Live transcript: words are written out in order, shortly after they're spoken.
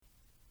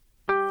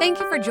Thank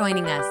you for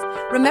joining us.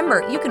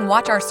 Remember, you can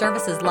watch our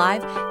services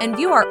live and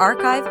view our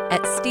archive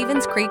at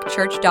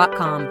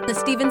StevensCreekChurch.com, the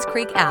Stevens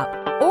Creek app,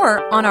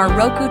 or on our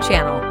Roku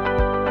channel.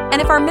 And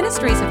if our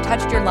ministries have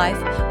touched your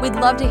life, we'd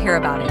love to hear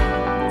about it.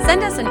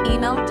 Send us an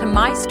email to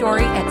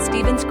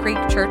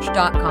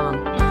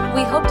mystory@StevensCreekChurch.com.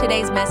 We hope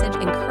today's message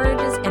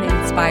encourages and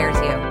inspires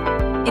you.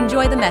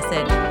 Enjoy the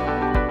message.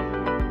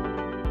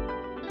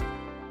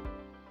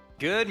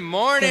 Good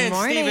morning,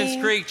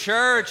 Stevens Creek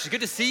Church. Good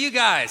to see you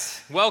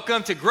guys.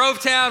 Welcome to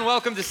Grovetown.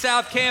 Welcome to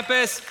South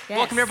Campus. Yes.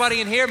 Welcome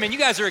everybody in here. Man, you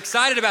guys are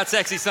excited about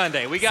Sexy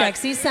Sunday.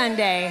 Sexy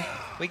Sunday.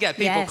 We got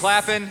people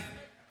clapping,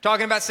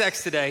 talking about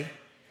sex today.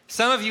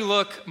 Some of you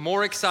look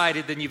more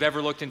excited than you've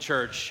ever looked in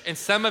church, and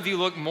some of you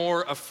look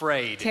more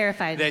afraid,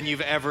 terrified than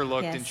you've ever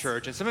looked in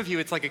church. And some of you,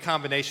 it's like a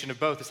combination of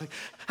both. It's like,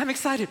 I'm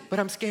excited, but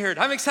I'm scared.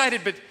 I'm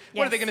excited, but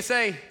what are they going to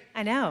say?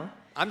 I know.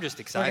 I'm just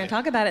excited. We're going to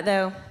talk about it,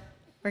 though.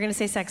 We're going to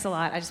say sex a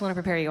lot. I just want to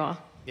prepare you all.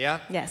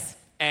 Yeah? Yes.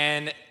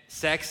 And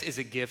sex is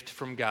a gift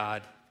from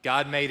God.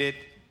 God made it.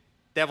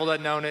 Devil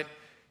doesn't own it.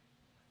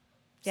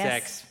 Yes.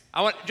 Sex.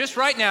 I want, just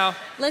right now.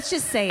 Let's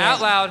just say it.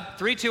 Out loud,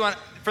 3, 2, 1.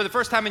 For the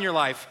first time in your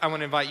life, I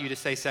want to invite you to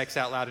say sex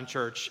out loud in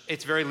church.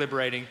 It's very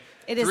liberating.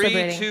 It is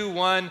liberating. 3, 2,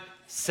 1,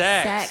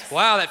 sex.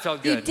 Wow, that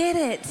felt good. You did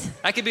it.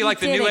 That could be like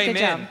the new Good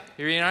amen. job.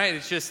 You know,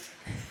 it's just,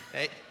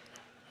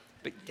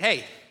 but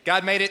hey,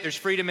 God made it. There's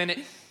freedom in it.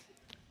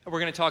 We're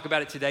going to talk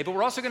about it today, but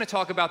we're also going to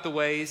talk about the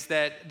ways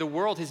that the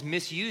world has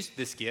misused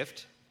this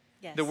gift.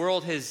 Yes. The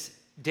world has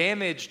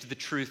damaged the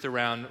truth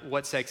around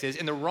what sex is,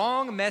 and the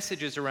wrong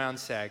messages around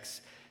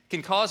sex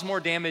can cause more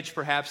damage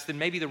perhaps than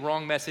maybe the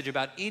wrong message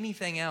about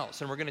anything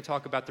else, and we're going to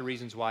talk about the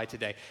reasons why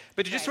today.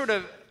 But to just sort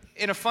of,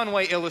 in a fun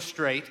way,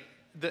 illustrate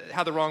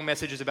how the wrong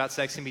messages about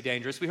sex can be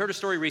dangerous, we heard a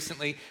story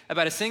recently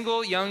about a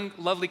single, young,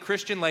 lovely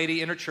Christian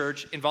lady in her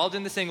church, involved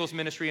in the singles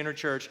ministry in her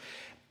church,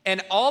 and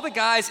all the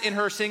guys in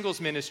her singles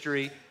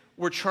ministry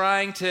were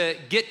trying to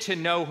get to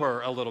know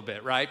her a little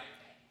bit, right?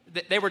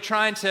 They were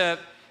trying to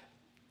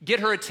get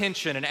her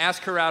attention and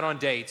ask her out on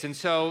dates. And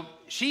so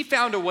she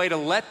found a way to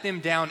let them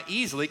down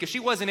easily because she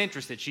wasn't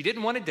interested. She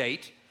didn't want to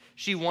date.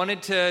 She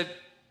wanted to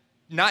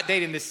not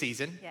date in this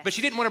season, but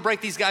she didn't want to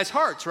break these guys'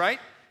 hearts, right?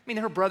 I mean,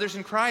 they're her brothers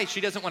in Christ.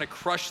 She doesn't want to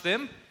crush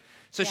them.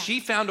 So she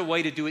found a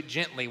way to do it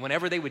gently.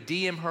 Whenever they would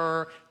DM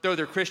her, throw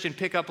their Christian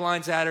pickup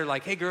lines at her,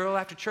 like, hey, girl,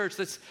 after church,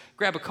 let's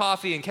grab a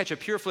coffee and catch a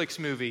PureFlix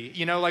movie.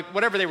 You know, like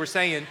whatever they were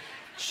saying,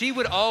 she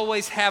would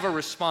always have a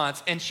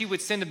response, and she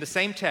would send them the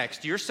same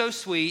text, you're so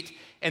sweet,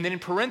 and then in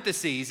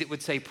parentheses, it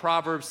would say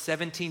Proverbs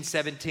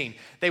 17:17.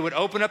 They would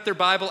open up their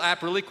Bible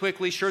app really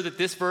quickly, sure that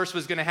this verse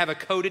was going to have a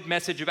coded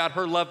message about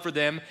her love for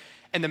them,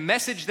 and the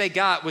message they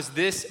got was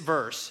this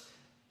verse.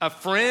 A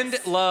friend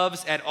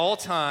loves at all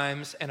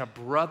times, and a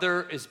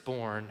brother is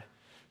born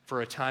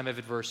for a time of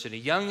adversity.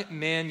 Young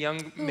men,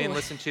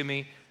 listen to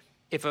me.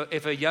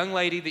 If a young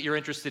lady that you're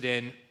interested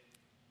in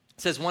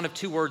says one of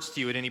two words to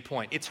you at any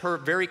point, it's her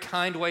very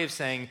kind way of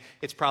saying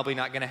it's probably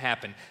not going to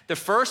happen. The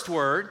first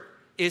word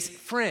is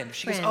friend.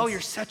 She goes, oh,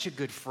 you're such a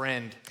good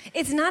friend.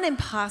 It's not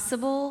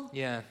impossible.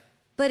 Yeah.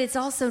 But it's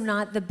also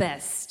not the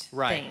best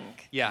thing.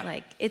 Yeah.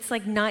 Like, it's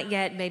like not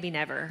yet, maybe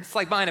never. It's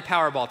like buying a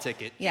Powerball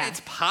ticket. Yeah.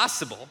 It's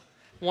possible.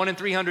 1 in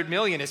 300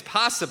 million is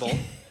possible,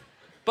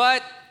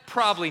 but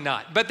probably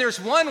not. But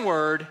there's one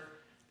word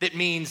that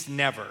means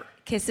never.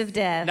 Kiss of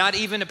death. Not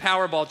even a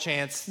Powerball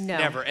chance, no.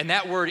 Never. And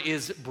that word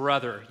is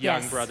brother,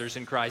 young brothers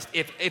in Christ.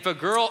 If a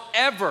girl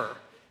ever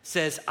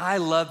says, I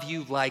love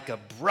you like a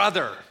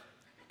brother,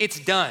 it's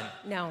done.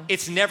 No.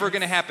 It's never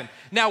going to happen.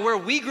 Now, where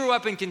we grew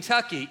up in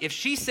Kentucky, if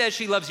she says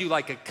she loves you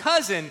like a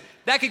cousin,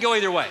 that could go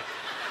either way.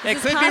 It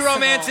could be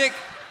romantic.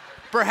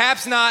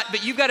 Perhaps not,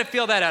 but you've got to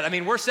feel that out. I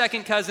mean, we're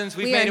second cousins.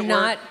 We've made it work. We are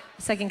not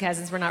second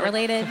cousins. We're not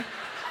related.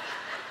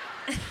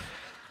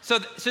 So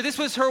this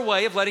was her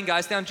way of letting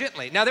guys down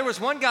gently. Now, there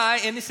was one guy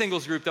in the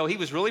singles group, though. He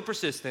was really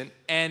persistent,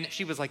 and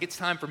she was like, it's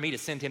time for me to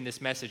send him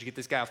this message, get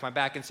this guy off my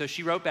back. And so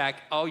she wrote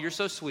back, oh, you're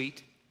so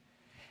sweet.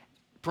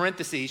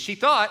 Parentheses, she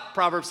thought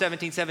Proverbs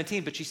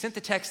 17:17, but she sent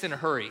the text in a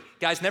hurry.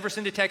 Guys, never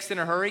send a text in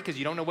a hurry because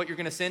you don't know what you're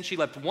going to send. She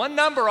left one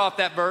number off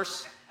that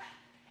verse,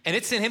 and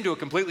it sent him to a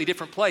completely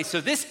different place. So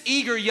this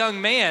eager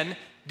young man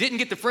didn't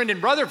get the friend and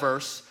brother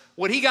verse.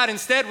 What he got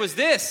instead was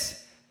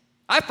this.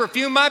 I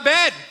perfumed my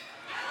bed.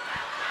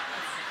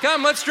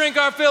 Come, let's drink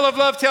our fill of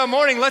love till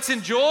morning. Let's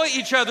enjoy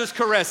each other's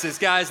caresses,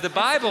 guys. The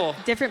Bible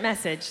different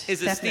message.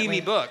 Is a steamy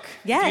book.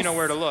 Yes. You know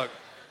where to look.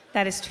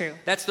 That is true.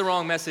 That's the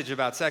wrong message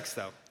about sex,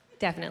 though.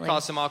 Definitely.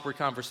 Cause some awkward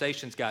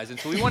conversations, guys. And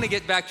so we want to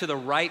get back to the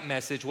right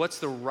message. What's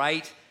the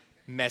right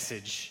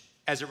message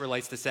as it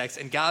relates to sex?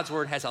 And God's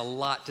word has a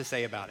lot to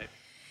say about it.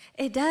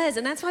 It does,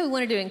 and that's why we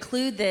wanted to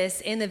include this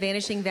in the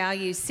Vanishing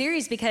Values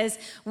series, because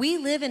we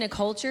live in a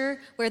culture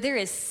where there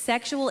is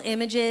sexual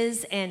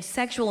images and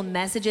sexual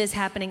messages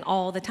happening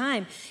all the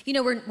time. You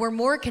know, we're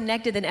more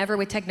connected than ever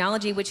with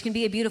technology, which can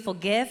be a beautiful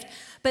gift,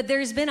 but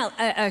there's been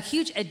a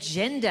huge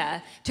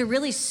agenda to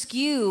really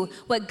skew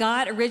what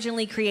God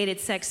originally created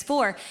sex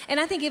for. And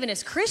I think even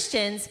as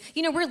Christians,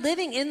 we're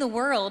living in the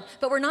world,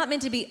 but we're not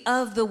meant to be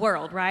of the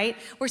world, right?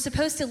 We're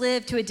supposed to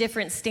live to a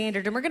different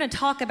standard, and we're going to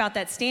talk about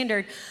that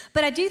standard.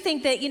 But I do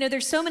think that,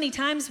 there's so many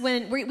times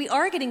when we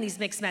are getting these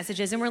mixed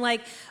messages, and we're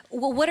like,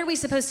 well, what are we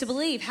supposed to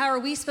believe? How are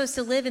we supposed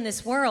to live in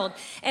this world?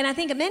 And I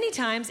think many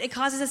times it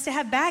causes us to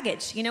have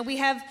baggage. We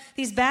have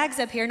these bags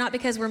up here, not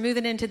because we're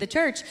moving into the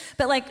church,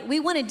 but like we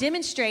want to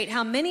demonstrate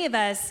how many of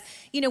us,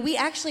 we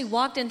actually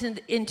walked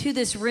into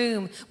this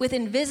room with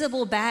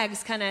invisible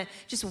bags kind of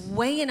just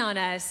weighing on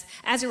us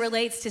as it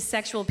relates to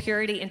sexual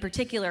purity in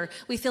particular.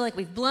 We feel like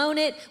we've blown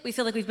it. We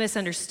feel like we've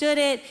misunderstood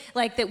it,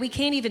 like that we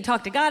can't even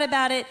talk to God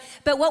about it.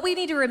 But what we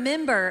need to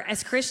remember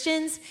as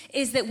Christians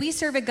is that we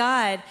serve a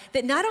God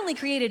that not only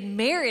created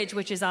marriage,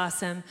 which is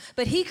awesome,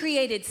 but he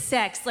created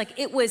sex. Like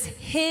it was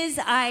his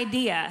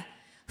idea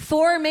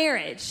for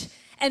marriage.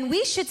 And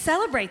we should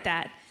celebrate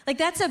that. Like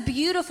that's a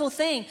beautiful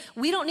thing.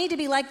 We don't need to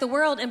be like the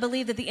world and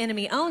believe that the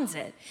enemy owns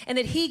it and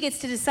that he gets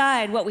to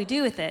decide what we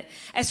do with it.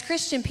 As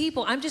Christian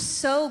people, I'm just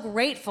so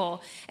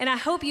grateful, and I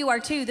hope you are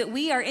too, that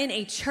we are in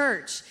a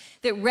church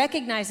that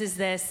recognizes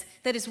this,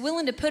 that is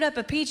willing to put up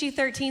a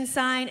PG-13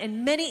 sign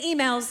and many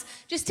emails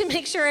just to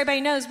make sure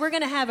everybody knows we're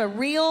going to have a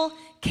real,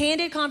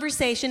 candid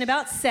conversation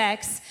about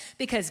sex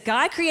because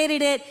God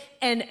created it,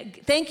 and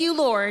thank you,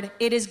 Lord,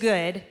 it is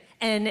good,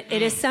 and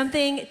it is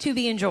something to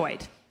be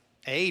enjoyed.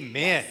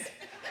 Amen.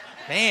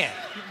 Man,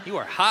 you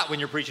are hot when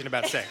you're preaching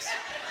about sex.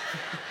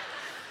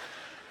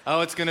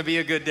 Oh, it's going to be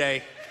a good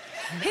day.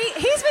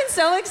 He's been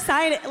so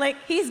excited. Like,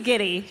 he's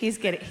giddy.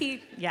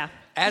 Yeah.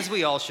 As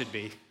we all should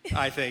be,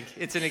 I think.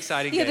 It's an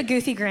exciting day. You have a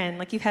goofy grin,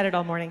 like you've had it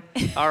all morning.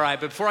 All right,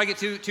 but before I get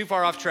too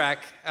far off track,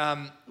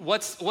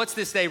 what's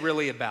this day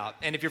really about?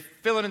 And if you're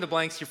filling in the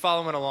blanks, you're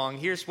following along,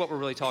 here's what we're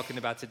really talking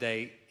about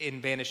today in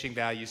Vanishing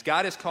Values.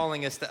 God is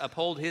calling us to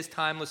uphold his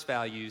timeless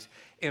values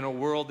in a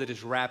world that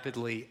is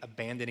rapidly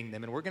abandoning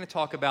them. And we're going to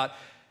talk about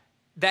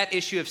that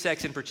issue of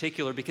sex in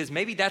particular, because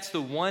maybe that's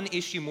the one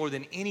issue more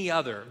than any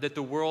other that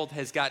the world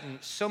has gotten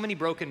so many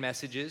broken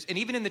messages. And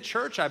even in the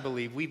church, I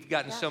believe, we've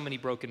gotten so many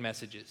broken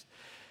messages.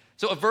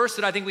 So a verse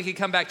that I think we could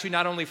come back to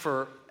not only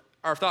for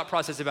our thought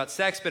process about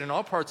sex, but in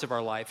all parts of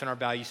our life and our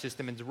value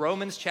system, is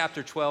Romans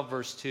chapter 12,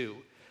 verse 2,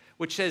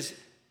 which says,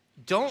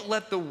 don't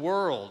let the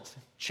world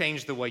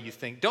change the way you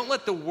think. Don't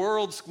let the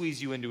world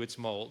squeeze you into its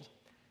mold,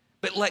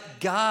 but let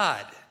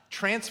God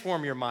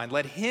transform your mind.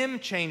 Let him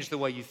change the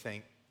way you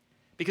think.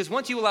 Because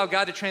once you allow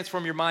God to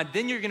transform your mind,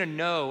 then you're going to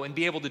know and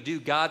be able to do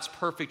God's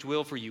perfect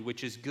will for you,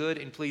 which is good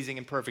and pleasing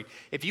and perfect.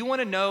 If you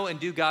want to know and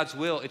do God's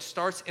will, it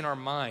starts in our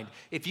mind.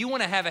 If you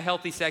want to have a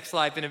healthy sex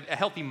life and a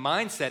healthy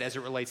mindset as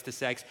it relates to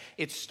sex,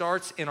 it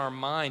starts in our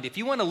mind. If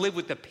you want to live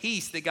with the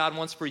peace that God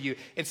wants for you,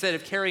 instead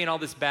of carrying all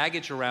this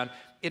baggage around,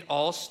 it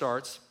all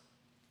starts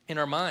in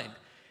our mind.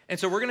 And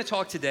so we're going to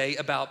talk today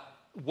about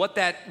what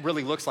that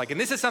really looks like. And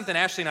this is something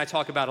Ashley and I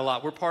talk about a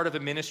lot. We're part of a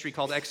ministry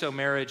called Exo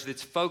Marriage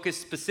that's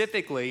focused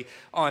specifically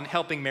on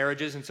helping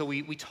marriages. And so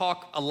we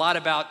talk a lot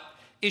about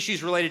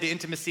issues related to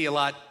intimacy a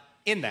lot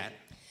in that.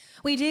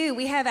 We do.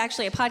 We have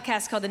actually a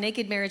podcast called the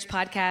Naked Marriage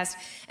Podcast,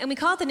 and we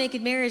call it the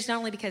Naked Marriage not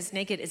only because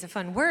naked is a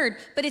fun word,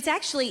 but it's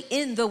actually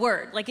in the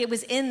Word. Like it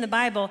was in the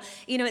Bible.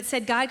 It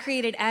said God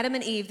created Adam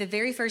and Eve, the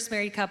very first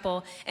married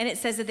couple, and it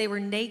says that they were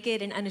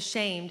naked and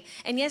unashamed.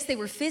 And yes, they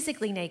were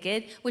physically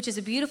naked, which is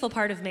a beautiful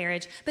part of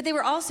marriage, but they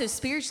were also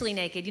spiritually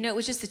naked. It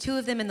was just the two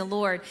of them in the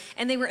Lord,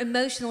 and they were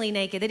emotionally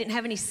naked. They didn't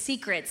have any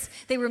secrets.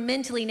 They were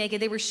mentally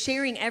naked. They were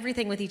sharing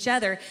everything with each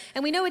other.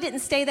 And we know it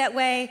didn't stay that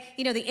way.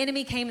 The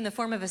enemy came in the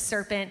form of a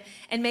serpent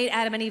and made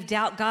Adam and Eve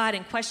doubt God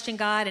and question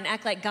God and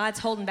act like God's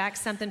holding back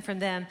something from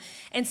them.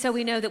 And so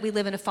we know that we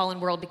live in a fallen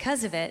world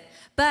because of it.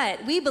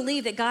 But we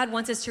believe that God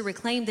wants us to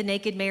reclaim the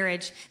naked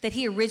marriage that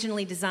he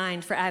originally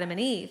designed for Adam and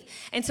Eve.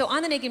 And so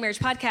on the Naked Marriage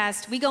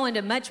Podcast, we go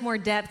into much more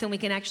depth than we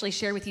can actually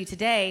share with you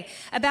today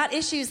about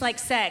issues like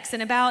sex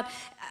and about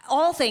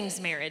all things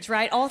marriage,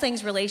 right? All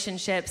things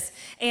relationships.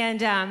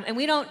 And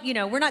we don't,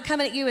 we're not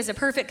coming at you as a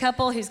perfect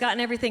couple who's gotten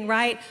everything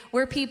right.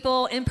 We're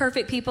people,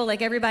 imperfect people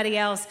like everybody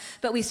else,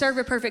 but we serve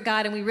a perfect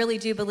God, and we really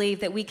do believe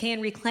that we can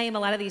reclaim a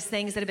lot of these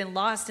things that have been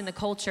lost in the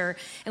culture,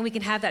 and we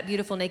can have that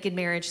beautiful naked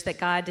marriage that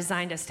God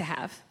designed us to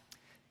have.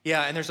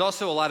 Yeah, and there's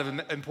also a lot of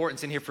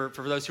importance in here for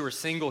those who are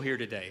single here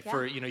today. Yeah.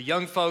 For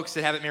young folks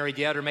that haven't married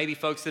yet, or maybe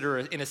folks that are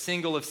in a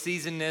single of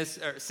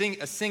seasonness, or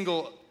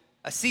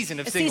a season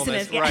of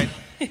singleness, right?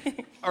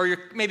 Or you're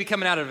maybe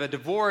coming out of a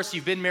divorce,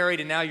 you've been married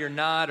and now you're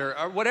not,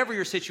 or whatever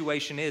your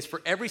situation is. For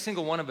every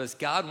single one of us,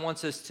 God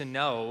wants us to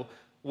know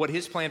what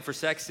his plan for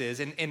sex is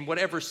in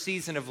whatever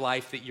season of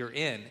life that you're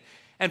in.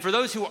 And for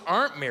those who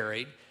aren't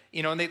married,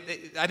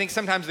 I think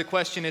sometimes the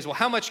question is, well,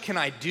 how much can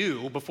I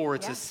do before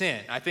it's a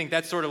sin? I think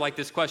that's sort of like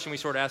this question we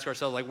sort of ask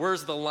ourselves, like,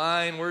 where's the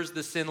line? Where's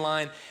the sin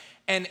line?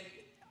 And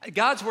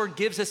God's word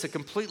gives us a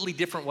completely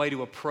different way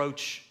to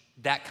approach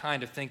that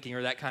kind of thinking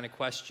or that kind of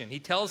question. He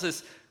tells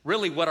us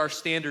really what our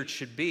standards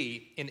should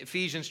be in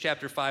Ephesians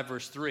chapter 5,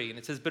 verse 3. And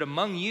it says, but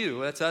among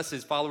you, that's us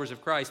as followers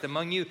of Christ,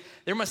 among you,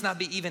 there must not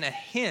be even a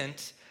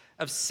hint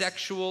of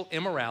sexual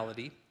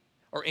immorality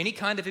or any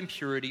kind of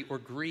impurity or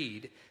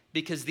greed,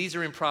 because these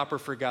are improper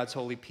for God's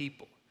holy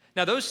people.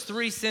 Now, those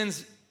three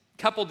sins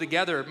coupled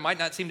together might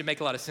not seem to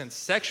make a lot of sense.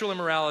 Sexual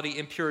immorality,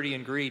 impurity,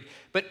 and greed.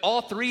 But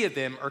all three of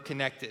them are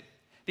connected.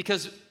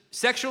 Because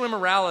sexual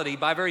immorality,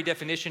 by very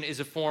definition, is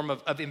a form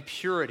of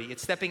impurity.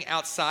 It's stepping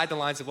outside the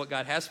lines of what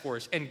God has for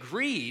us. And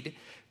greed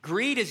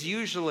is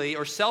usually,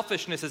 or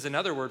selfishness is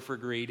another word for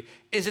greed,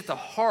 is at the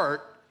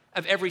heart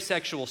of every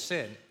sexual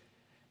sin.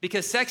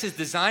 Because sex is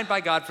designed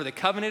by God for the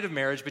covenant of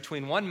marriage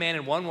between one man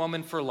and one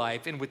woman for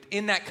life. And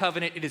within that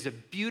covenant, it is a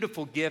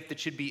beautiful gift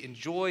that should be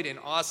enjoyed and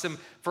awesome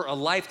for a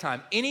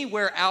lifetime.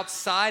 Anywhere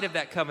outside of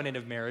that covenant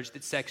of marriage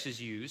that sex is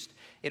used,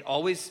 it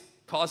always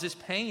causes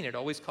pain. It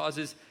always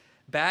causes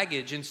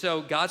baggage. And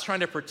so God's trying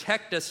to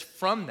protect us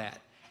from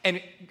that.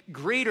 And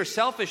greed or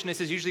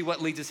selfishness is usually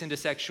what leads us into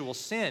sexual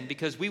sin,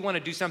 because we want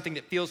to do something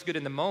that feels good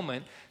in the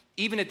moment,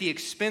 even at the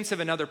expense of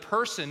another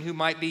person who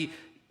might be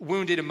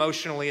wounded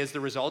emotionally as the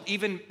result,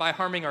 even by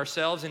harming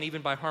ourselves and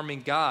even by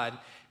harming God.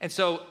 And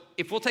so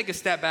if we'll take a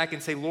step back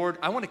and say, Lord,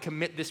 I want to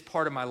commit this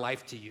part of my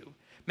life to you.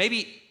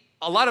 Maybe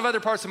a lot of other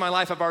parts of my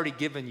life I've already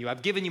given you.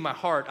 I've given you my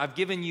heart. I've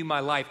given you my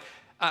life.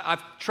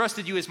 I've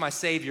trusted you as my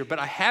Savior, but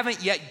I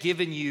haven't yet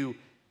given you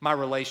my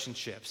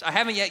relationships. I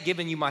haven't yet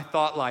given you my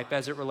thought life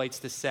as it relates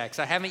to sex.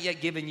 I haven't yet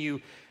given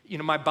you,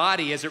 my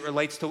body as it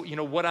relates to,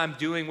 what I'm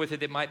doing with it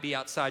that might be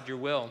outside your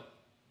will.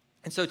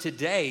 And so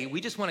today, we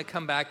just want to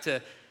come back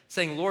to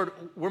saying, Lord,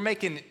 we're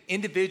making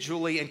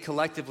individually and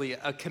collectively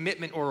a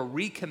commitment or a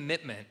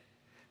recommitment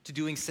to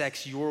doing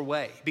sex your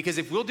way. Because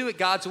if we'll do it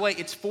God's way,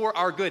 it's for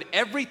our good.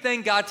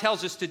 Everything God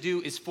tells us to do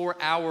is for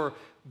our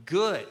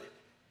good.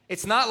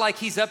 It's not like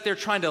he's up there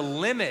trying to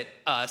limit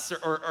us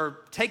or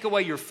take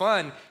away your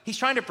fun. He's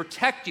trying to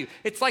protect you.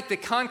 It's like the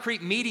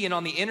concrete median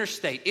on the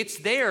interstate. It's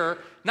there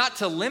not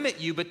to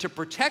limit you, but to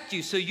protect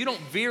you so you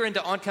don't veer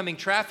into oncoming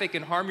traffic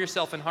and harm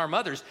yourself and harm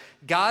others.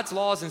 God's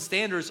laws and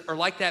standards are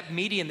like that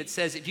median that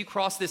says if you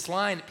cross this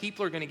line,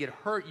 people are going to get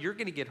hurt, you're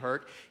going to get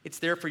hurt. It's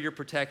there for your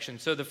protection.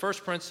 So the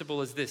first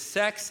principle is this: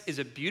 sex is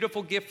a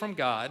beautiful gift from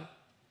God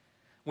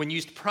when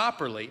used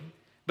properly,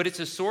 but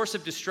it's a source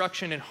of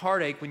destruction and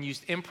heartache when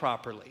used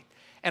improperly.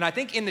 And I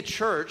think in the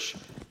church,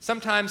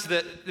 sometimes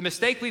the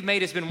mistake we've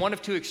made has been one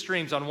of two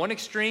extremes. On one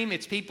extreme,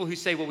 it's people who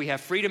say, well, we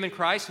have freedom in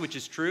Christ, which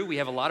is true. We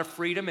have a lot of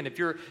freedom. And if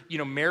you're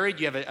married,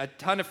 you have a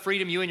ton of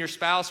freedom, you and your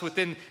spouse,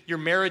 within your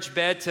marriage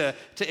bed to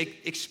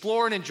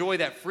explore and enjoy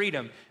that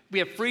freedom. We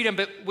have freedom,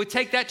 but we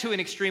take that to an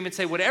extreme and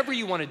say, whatever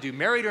you want to do,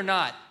 married or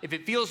not, if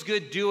it feels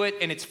good, do it,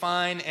 and it's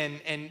fine,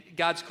 and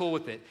God's cool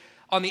with it.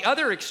 On the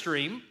other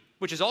extreme,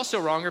 which is also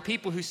wrong, are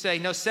people who say,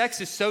 no,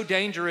 sex is so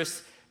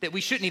dangerous that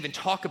we shouldn't even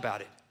talk about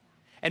it.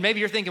 And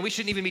maybe you're thinking we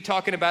shouldn't even be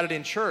talking about it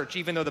in church,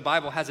 even though the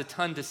Bible has a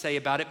ton to say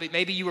about it. But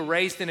maybe you were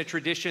raised in a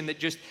tradition that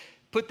just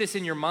put this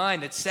in your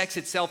mind, that sex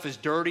itself is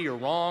dirty or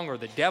wrong, or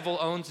the devil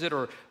owns it,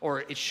 or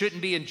it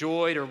shouldn't be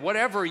enjoyed, or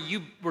whatever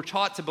you were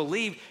taught to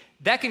believe.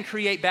 That can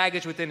create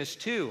baggage within us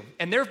too.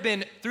 And there have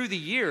been, through the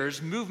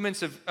years,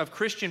 movements of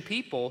Christian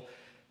people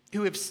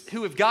who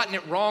have gotten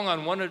it wrong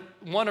on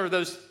one or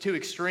those two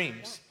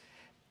extremes.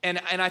 And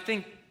I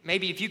think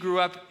maybe if you grew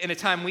up in a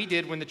time we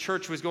did when the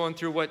church was going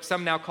through what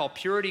some now call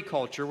purity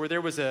culture, where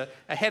there was a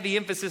heavy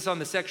emphasis on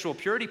the sexual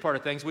purity part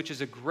of things, which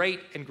is a great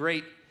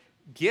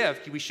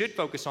gift. We should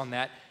focus on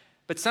that.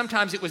 But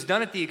sometimes it was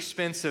done at the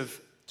expense of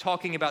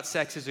talking about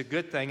sex as a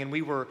good thing, and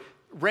we were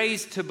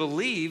raised to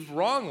believe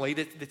wrongly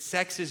that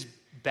sex is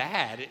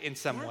bad in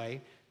some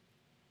way.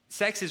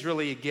 Sex is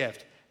really a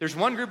gift. There's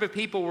one group of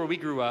people where we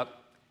grew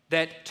up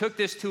that took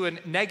this to a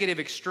negative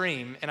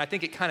extreme, and I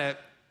think it kind of,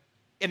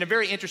 in a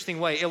very interesting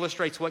way,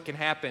 illustrates what can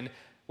happen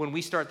when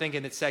we start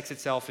thinking that sex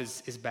itself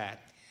is bad.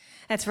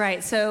 That's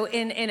right. So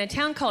in a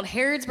town called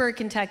Harrodsburg,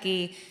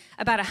 Kentucky,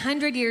 about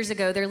 100 years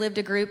ago, there lived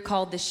a group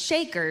called the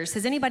Shakers.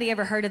 Has anybody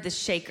ever heard of the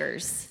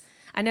Shakers?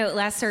 I know at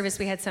last service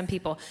we had some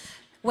people.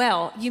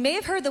 Well, you may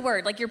have heard the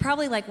word. Like, you're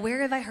probably like,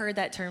 where have I heard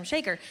that term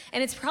shaker?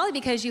 And it's probably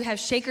because you have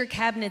shaker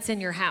cabinets in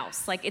your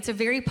house. Like, it's a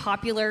very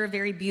popular,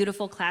 very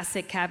beautiful,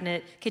 classic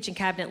cabinet, kitchen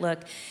cabinet look.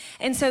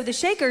 And so the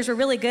Shakers were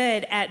really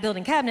good at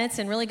building cabinets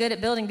and really good at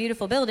building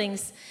beautiful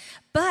buildings.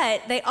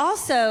 But they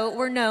also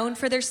were known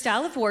for their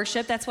style of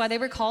worship. That's why they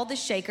were called the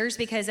Shakers,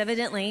 because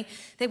evidently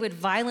they would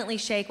violently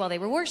shake while they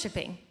were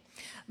worshiping.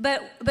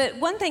 But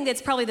one thing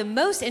that's probably the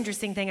most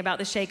interesting thing about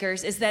the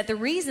Shakers is that the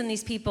reason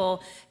these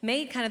people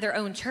made kind of their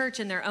own church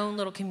and their own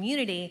little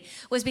community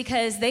was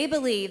because they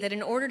believed that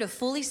in order to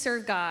fully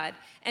serve God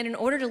and in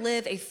order to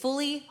live a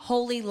fully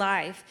holy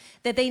life,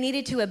 that they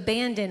needed to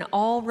abandon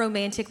all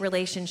romantic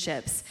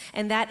relationships,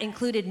 and that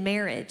included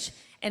marriage,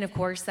 and of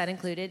course that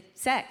included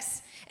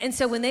sex. And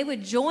so when they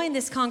would join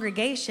this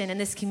congregation and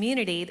this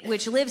community,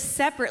 which lives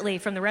separately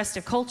from the rest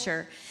of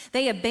culture,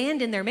 They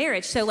abandoned their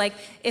marriage. So like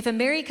if a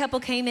married couple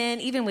came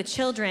in, even with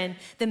children,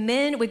 the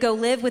men would go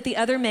live with the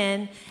other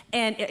men,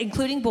 and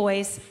including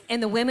boys,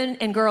 and the women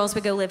and girls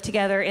would go live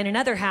together in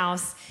another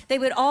house. They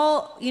would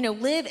all,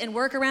 live and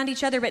work around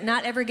each other, but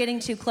not ever getting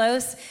too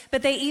close.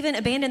 But they even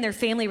abandoned their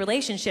family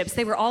relationships.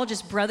 They were all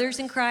just brothers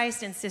in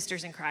Christ and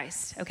sisters in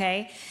Christ,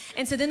 okay?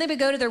 And so then they would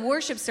go to their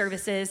worship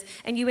services,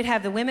 and you would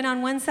have the women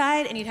on one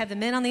side, and you'd have the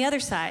men on the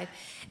other side.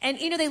 And,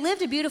 they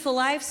lived a beautiful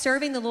life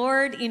serving the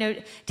Lord,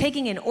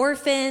 taking in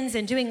orphans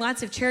and doing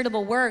lots of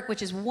charitable work,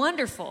 which is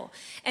wonderful.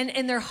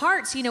 And their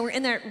hearts, were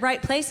in the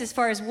right place as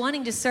far as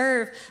wanting to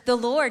serve the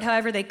Lord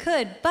however they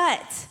could.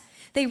 But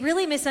they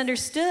really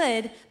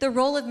misunderstood the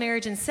role of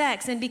marriage and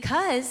sex. And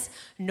because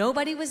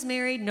nobody was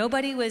married,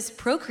 nobody was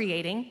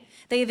procreating,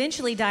 they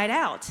eventually died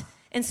out.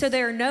 And so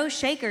there are no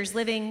Shakers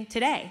living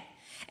today.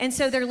 And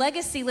so their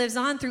legacy lives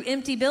on through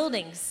empty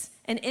buildings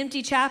and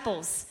empty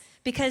chapels,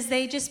 because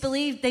they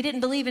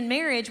didn't believe in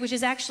marriage, which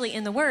is actually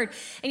in the Word.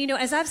 And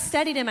as I've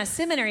studied in my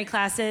seminary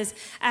classes,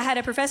 I had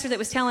a professor that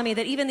was telling me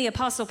that even the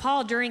Apostle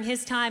Paul, during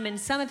his time in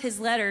some of his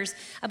letters,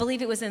 I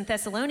believe it was in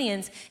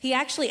Thessalonians, he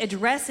actually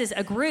addresses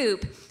a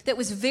group that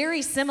was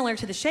very similar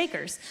to the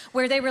Shakers,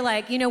 where they were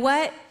like, you know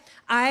what?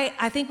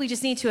 I think we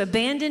just need to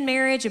abandon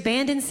marriage,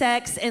 abandon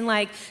sex,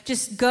 and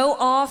just go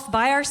off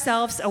by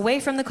ourselves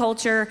away from the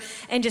culture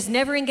and just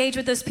never engage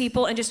with those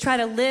people and just try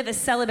to live a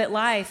celibate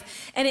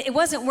life. And it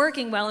wasn't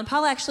working well. And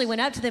Paul actually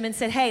went up to them and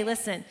said, hey,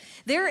 listen,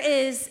 there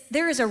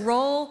is a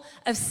role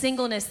of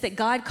singleness that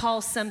God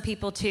calls some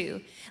people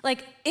to.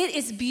 It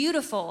is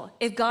beautiful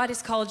if God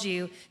has called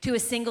you to a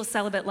single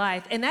celibate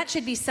life, and that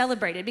should be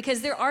celebrated, because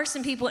there are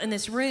some people in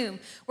this room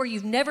where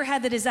you've never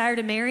had the desire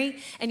to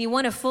marry, and you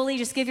want to fully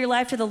just give your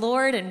life to the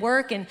Lord and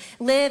work and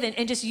live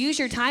and just use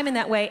your time in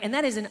that way, and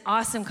that is an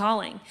awesome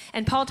calling.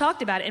 And Paul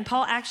talked about it, and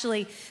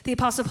the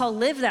Apostle Paul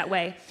lived that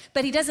way,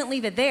 but he doesn't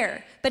leave it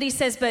there. But he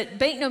says, but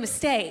make no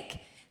mistake,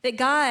 that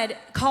God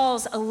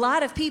calls a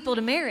lot of people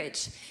to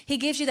marriage. He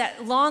gives you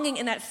that longing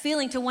and that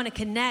feeling to want to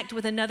connect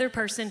with another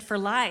person for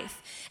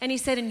life. And he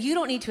said, and you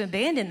don't need to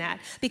abandon that,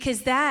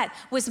 because that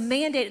was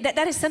mandated.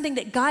 That is something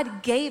that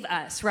God gave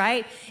us,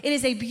 right? It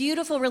is a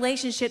beautiful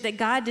relationship that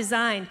God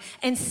designed,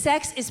 and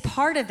sex is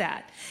part of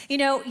that.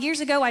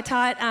 Years ago I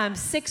taught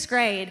sixth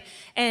grade,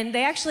 and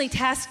they actually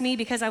tasked me,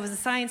 because I was a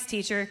science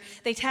teacher,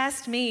 they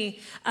tasked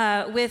me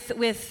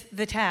with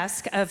the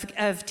task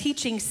of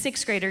teaching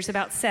sixth graders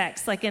about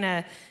sex, in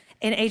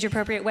an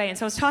age-appropriate way. And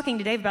so I was talking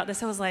to Dave about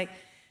this. I was like,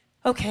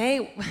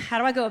 okay, how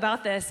do I go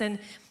about this? And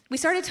we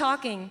started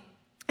talking,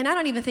 and I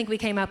don't even think we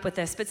came up with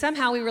this, but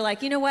somehow we were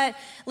like, you know what?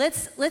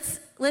 Let's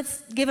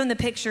give them the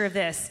picture of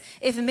this.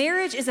 If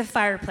marriage is a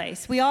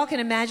fireplace, we all can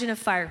imagine a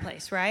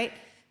fireplace, right?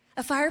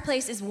 A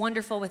fireplace is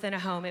wonderful within a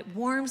home. It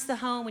warms the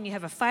home when you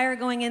have a fire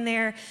going in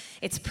there.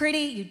 It's pretty,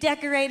 you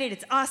decorate it,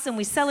 it's awesome.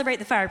 We celebrate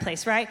the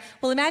fireplace, right?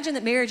 Well, imagine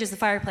that marriage is the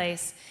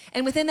fireplace.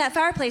 And within that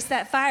fireplace,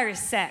 that fire is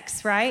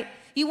sex, right?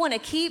 You want to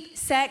keep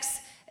sex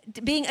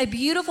being a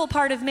beautiful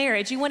part of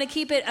marriage. You want to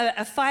keep it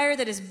a fire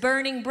that is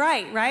burning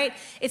bright, right?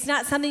 It's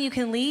not something you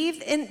can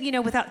leave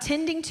without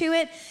tending to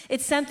it.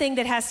 It's something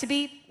that has to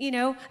be,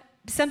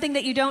 something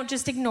that you don't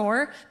just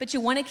ignore, but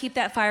you want to keep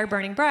that fire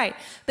burning bright.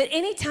 But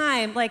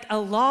anytime a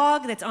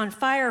log that's on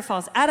fire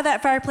falls out of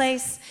that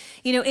fireplace,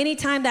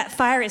 anytime that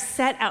fire is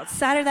set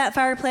outside of that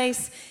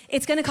fireplace,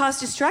 it's going to cause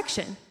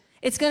destruction.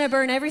 It's going to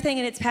burn everything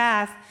in its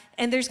path,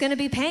 and there's going to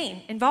be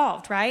pain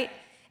involved, right?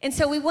 And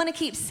so we want to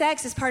keep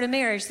sex as part of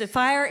marriage, the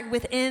fire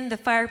within the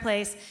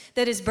fireplace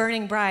that is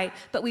burning bright,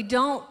 but we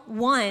don't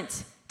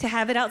want to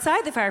have it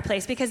outside the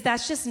fireplace, because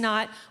that's just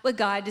not what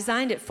God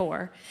designed it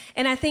for.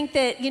 And I think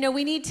that,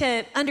 we need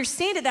to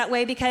understand it that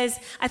way, because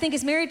I think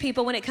as married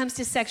people, when it comes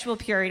to sexual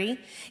purity,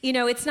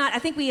 it's not, I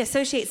think we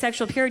associate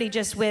sexual purity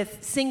just with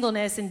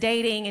singleness and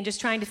dating and just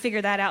trying to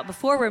figure that out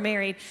before we're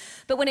married.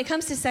 But when it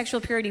comes to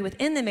sexual purity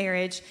within the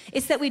marriage,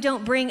 it's that we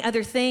don't bring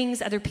other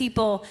things, other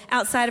people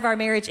outside of our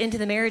marriage into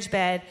the marriage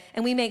bed,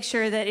 and we make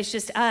sure that it's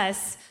just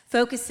us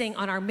focusing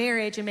on our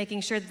marriage and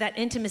making sure that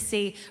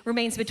intimacy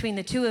remains between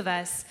the two of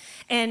us.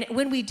 And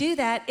when we do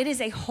that, it is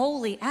a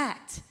holy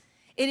act.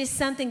 It is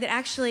something that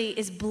actually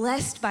is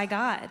blessed by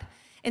God.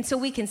 And so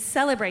we can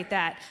celebrate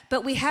that.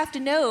 But we have to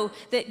know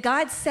that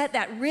God set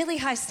that really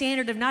high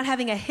standard of not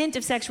having a hint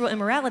of sexual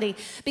immorality,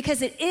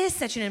 because it is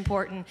such an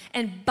important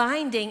and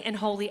binding and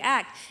holy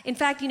act. In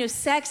fact,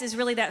 sex is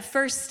really that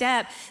first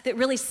step that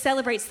really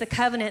celebrates the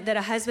covenant that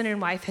a husband and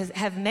wife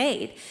have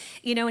made.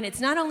 And it's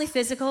not only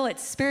physical,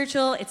 it's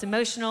spiritual, it's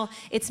emotional,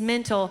 it's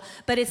mental,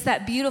 but it's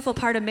that beautiful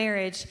part of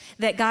marriage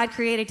that God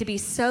created to be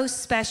so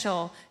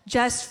special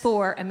just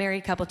for a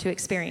married couple to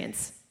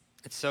experience.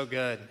 It's so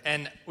good.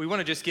 And we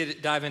want to just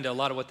dive into a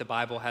lot of what the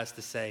Bible has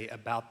to say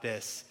about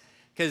this,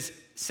 because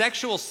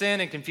sexual sin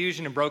and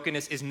confusion and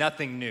brokenness is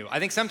nothing new. I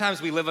think sometimes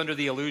we live under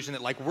the illusion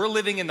that we're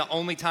living in the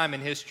only time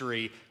in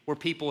history where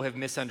people have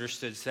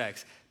misunderstood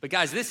sex. But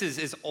guys, this is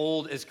as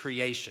old as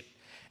creation.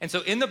 And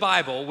so in the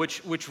Bible,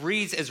 which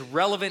reads as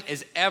relevant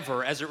as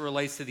ever as it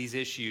relates to these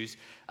issues,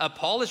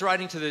 Paul is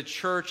writing to the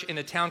church in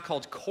a town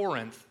called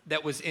Corinth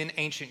that was in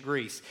ancient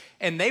Greece.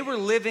 And they were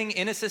living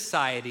in a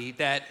society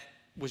that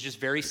was just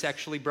very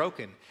sexually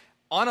broken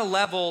on a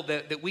level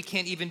that we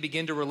can't even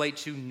begin to relate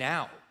to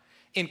now.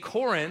 In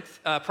Corinth,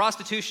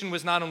 prostitution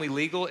was not only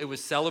legal, it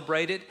was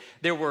celebrated.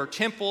 There were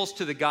temples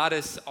to the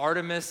goddess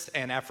Artemis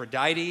and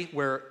Aphrodite,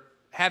 where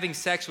having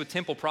sex with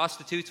temple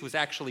prostitutes was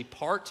actually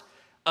part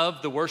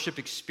of the worship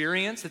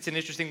experience. It's an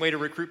interesting way to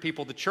recruit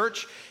people to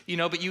church,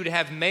 but you would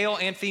have male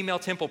and female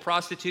temple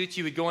prostitutes.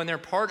 You would go in there.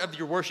 Part of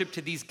your worship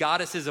to these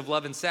goddesses of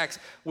love and sex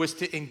was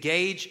to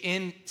engage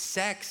in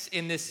sex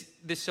in this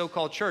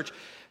so-called church.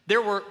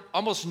 There were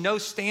almost no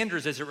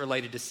standards as it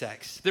related to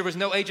sex. There was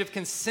no age of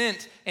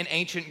consent in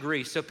ancient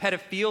Greece. So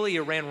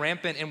pedophilia ran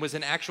rampant and was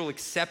an actual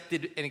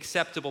accepted and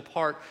acceptable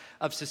part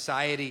of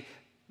society.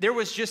 There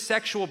was just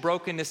sexual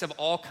brokenness of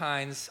all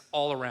kinds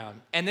all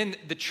around. And then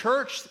the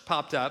church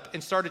popped up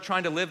and started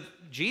trying to live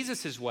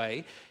Jesus'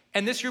 way.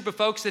 And this group of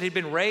folks that had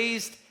been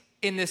raised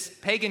in this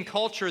pagan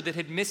culture that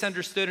had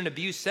misunderstood and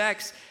abused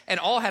sex and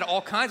all had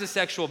all kinds of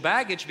sexual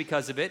baggage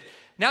because of it,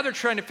 now they're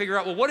trying to figure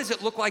out, well, what does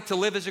it look like to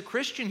live as a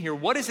Christian here?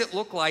 What does it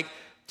look like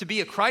to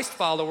be a Christ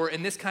follower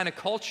in this kind of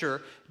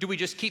culture? Do we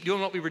just keep doing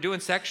what we were doing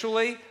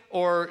sexually,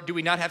 or do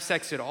we not have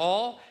sex at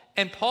all?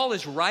 And Paul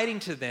is writing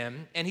to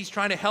them, and he's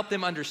trying to help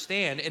them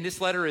understand, and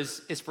this letter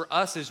is for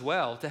us as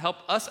well, to help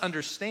us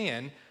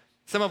understand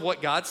some of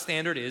what God's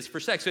standard is for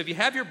sex. So if you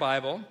have your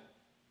Bible,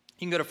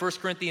 you can go to 1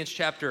 Corinthians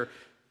chapter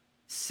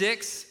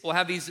 6. We'll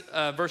have these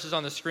verses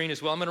on the screen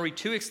as well. I'm going to read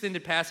two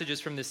extended passages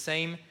from the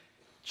same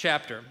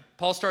chapter.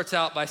 Paul starts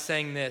out by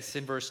saying this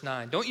in verse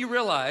 9. Don't you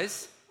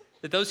realize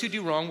that those who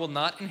do wrong will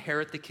not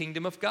inherit the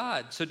kingdom of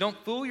God? So don't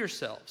fool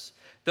yourselves.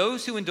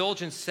 Those who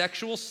indulge in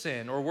sexual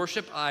sin or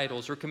worship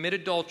idols or commit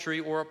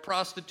adultery or are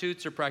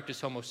prostitutes or practice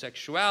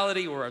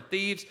homosexuality or are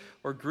thieves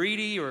or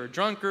greedy or are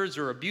drunkards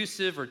or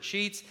abusive or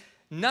cheats,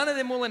 none of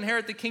them will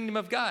inherit the kingdom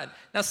of God.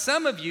 Now,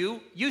 some of you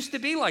used to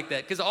be like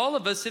that because all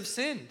of us have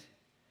sinned.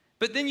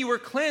 But then you were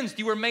cleansed.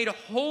 You were made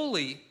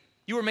holy.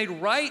 You were made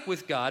right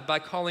with God by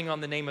calling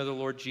on the name of the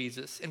Lord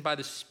Jesus and by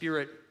the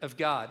Spirit of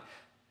God.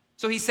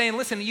 So he's saying,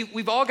 listen,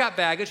 we've all got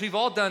baggage. We've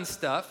all done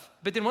stuff.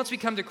 But then once we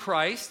come to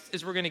Christ,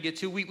 as we're going to get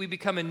to, we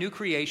become a new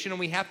creation, and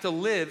we have to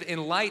live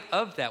in light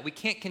of that. We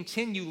can't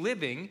continue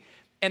living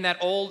in that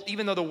old,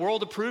 even though the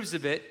world approves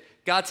of it,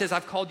 God says,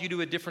 I've called you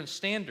to a different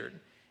standard.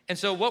 And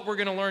so what we're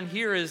going to learn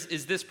here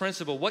is this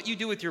principle. What you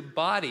do with your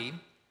body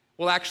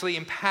will actually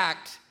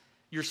impact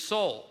your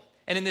soul.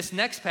 And in this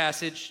next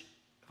passage,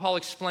 Paul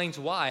explains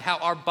why. How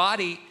our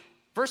body,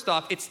 first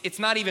off, it's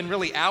not even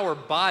really our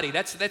body.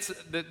 That's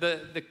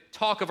the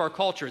talk of our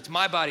culture. It's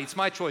my body. It's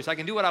my choice. I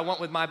can do what I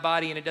want with my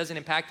body, and it doesn't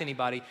impact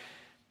anybody.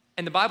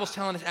 And the Bible's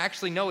telling us,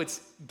 actually, no,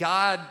 it's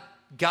God.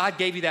 God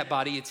gave you that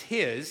body. It's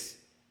His.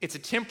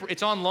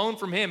 It's on loan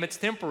from Him. It's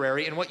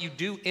temporary. And what you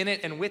do in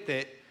it and with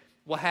it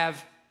will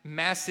have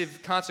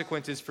massive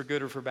consequences for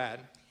good or for bad.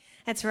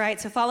 That's right.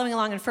 So following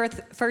along in 1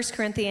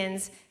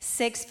 Corinthians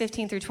 6,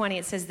 15 through 20,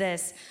 it says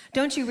this,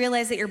 don't you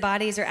realize that your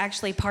bodies are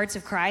actually parts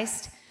of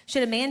Christ?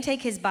 Should a man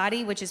take his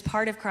body, which is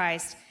part of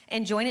Christ,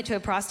 and join it to a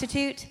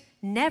prostitute?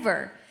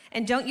 Never.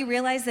 And don't you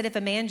realize that if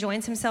a man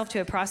joins himself to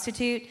a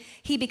prostitute,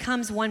 he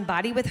becomes one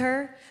body with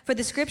her? For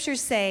the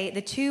scriptures say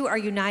the two are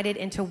united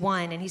into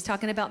one. And he's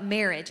talking about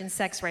marriage and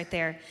sex right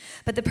there.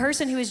 But the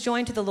person who is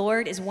joined to the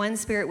Lord is one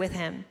spirit with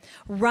him.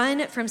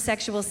 Run from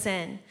sexual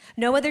sin.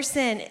 No other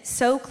sin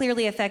so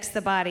clearly affects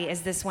the body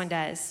as this one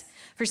does.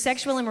 For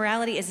sexual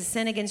immorality is a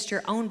sin against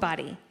your own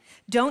body.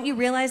 Don't you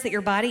realize that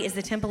your body is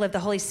the temple of the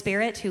Holy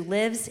Spirit who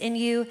lives in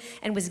you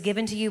and was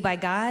given to you by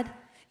God?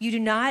 You do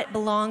not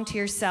belong to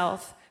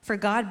yourself, for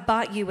God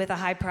bought you with a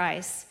high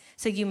price,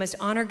 so you must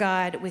honor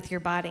God with your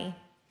body.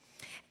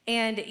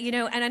 And,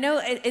 and I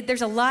know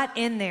there's a lot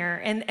in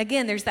there. And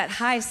again, there's that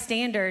high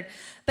standard.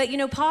 But,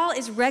 Paul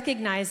is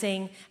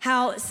recognizing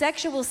how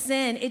sexual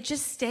sin, it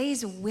just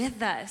stays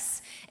with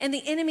us. And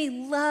the enemy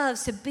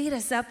loves to beat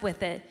us up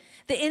with it.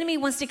 The enemy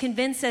wants to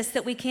convince us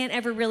that we can't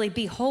ever really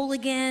be whole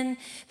again,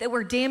 that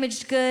we're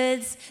damaged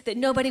goods, that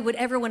nobody would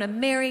ever want to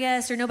marry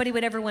us or nobody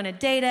would ever want to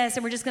date us,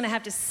 and we're just going to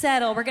have to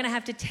settle. We're going to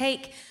have to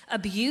take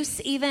abuse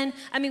even.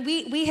 I mean,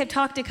 we have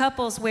talked to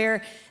couples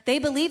where they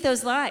believe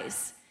those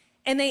lies.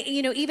 And they,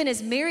 even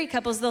as married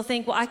couples, they'll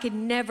think, well, I could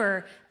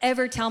never,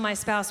 ever tell my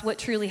spouse what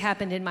truly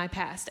happened in my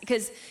past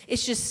because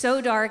it's just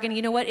so dark. And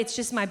you know what? It's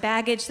just my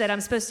baggage that I'm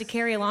supposed to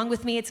carry along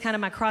with me. It's kind of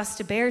my cross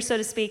to bear, so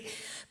to speak.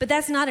 But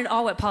that's not at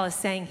all what Paul is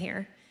saying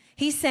here.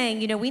 He's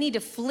saying, we need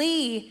to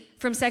flee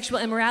from sexual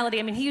immorality.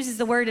 I mean, he uses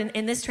the word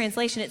in this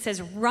translation. It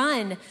says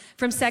run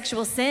from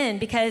sexual sin,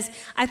 because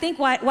I think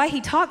why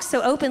he talks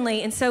so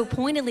openly and so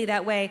pointedly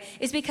that way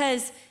is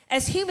because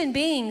as human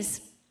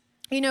beings,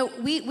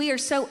 we are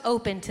so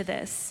open to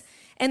this,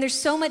 and there's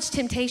so much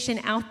temptation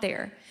out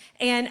there.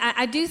 And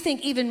I do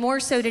think even more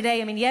so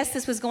today. I mean, yes,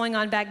 this was going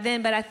on back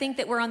then, but I think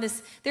that we're on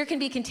this, there can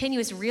be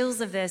continuous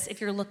reels of this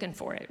if you're looking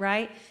for it,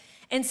 right?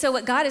 And so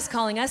what God is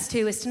calling us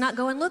to is to not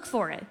go and look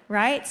for it,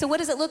 right? So what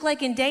does it look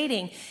like in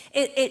dating?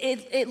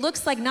 It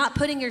looks like not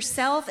putting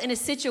yourself in a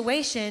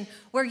situation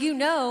where you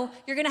know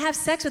you're gonna have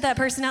sex with that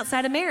person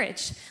outside of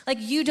marriage. Like,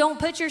 you don't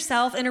put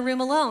yourself in a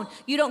room alone.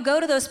 You don't go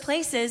to those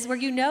places where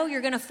you know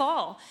you're gonna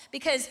fall,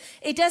 because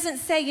it doesn't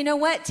say, you know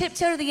what,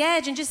 tiptoe to the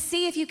edge and just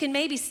see if you can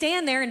maybe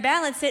stand there and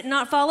balance it and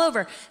not fall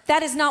over.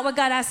 That is not what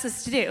God asks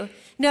us to do.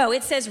 No,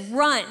 it says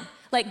run,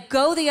 like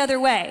go the other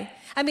way.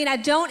 I mean, I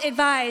don't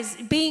advise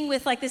being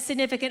with like the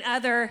significant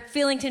other,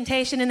 feeling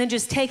temptation, and then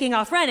just taking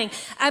off running.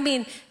 I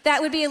mean,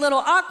 that would be a little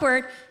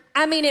awkward.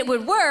 I mean, it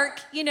would work,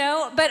 you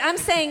know, but I'm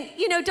saying,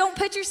 you know, don't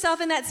put yourself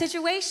in that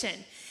situation.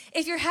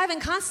 If you're having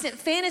constant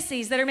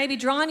fantasies that are maybe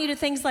drawing you to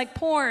things like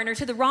porn or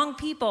to the wrong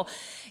people,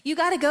 you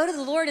got to go to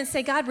the Lord and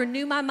say, God,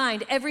 renew my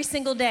mind every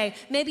single day.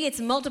 Maybe it's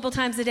multiple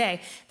times a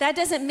day. That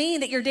doesn't mean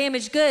that you're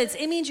damaged goods.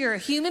 It means you're a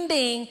human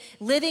being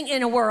living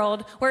in a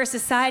world where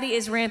society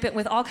is rampant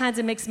with all kinds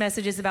of mixed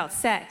messages about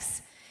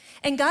sex.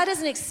 And God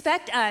doesn't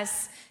expect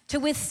us to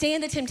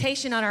withstand the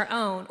temptation on our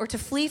own or to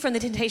flee from the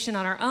temptation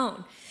on our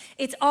own.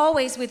 It's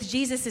always with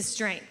Jesus'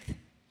 strength.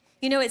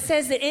 You know, it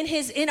says that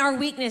in our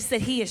weakness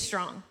that he is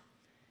strong.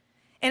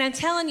 And I'm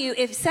telling you,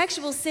 if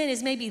sexual sin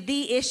is maybe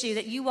the issue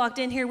that you walked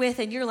in here with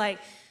and you're like,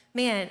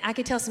 man, I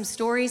could tell some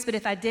stories, but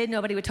if I did,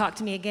 nobody would talk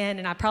to me again,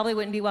 and I probably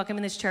wouldn't be welcome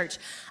in this church.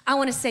 I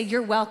want to say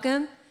you're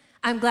welcome.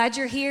 I'm glad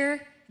you're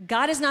here.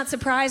 God is not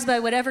surprised by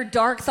whatever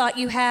dark thought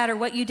you had or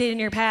what you did in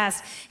your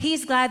past.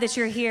 He's glad that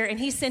you're here, and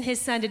he sent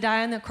his son to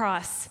die on the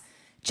cross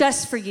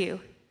just for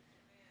you.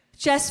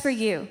 Just for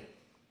you.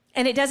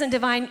 And it doesn't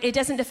define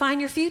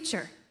your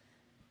future.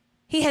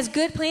 He has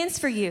good plans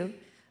for you.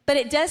 But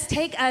it does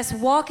take us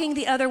walking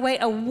the other way,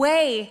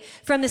 away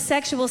from the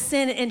sexual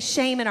sin and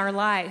shame in our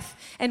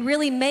life, and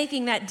really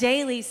making that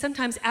daily,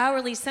 sometimes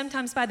hourly,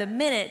 sometimes by the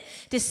minute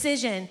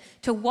decision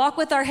to walk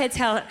with our heads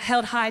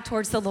held high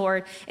towards the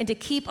Lord and to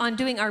keep on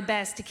doing our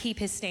best to keep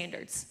his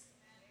standards.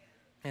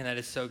 Man, that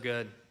is so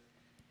good.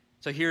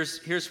 So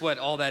here's what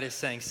all that is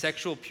saying.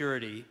 Sexual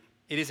purity,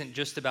 it isn't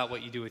just about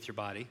what you do with your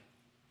body.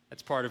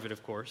 That's part of it,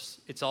 of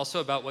course. It's also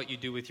about what you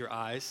do with your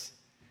eyes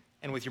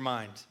and with your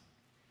mind.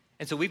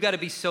 And so we've got to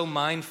be so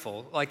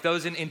mindful, like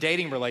those in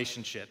dating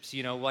relationships,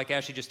 you know, like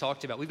Ashley just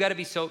talked about. We've got to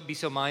be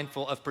so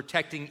mindful of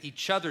protecting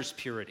each other's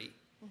purity.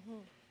 Mm-hmm.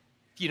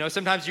 You know,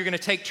 sometimes you're going to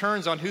take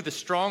turns on who the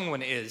strong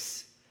one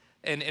is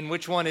and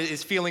which one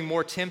is feeling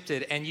more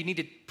tempted, and you need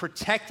to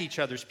protect each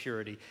other's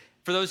purity.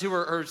 For those who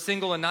are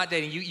single and not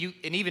dating, you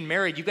and even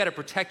married, you've got to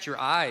protect your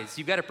eyes.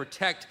 You've got to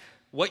protect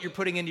what you're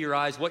putting into your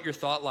eyes, what your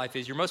thought life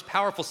is. Your most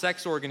powerful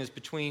sex organ is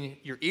between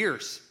your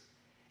ears.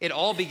 It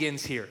all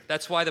begins here.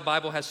 That's why the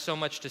Bible has so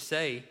much to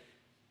say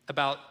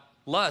about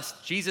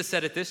lust. Jesus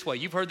said it this way.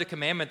 You've heard the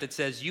commandment that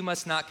says, you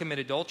must not commit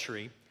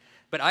adultery.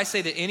 But I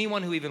say that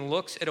anyone who even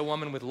looks at a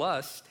woman with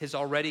lust has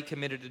already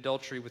committed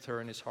adultery with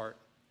her in his heart.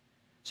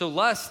 So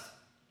lust,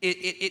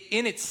 it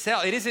in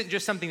itself, it isn't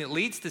just something that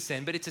leads to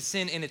sin, but it's a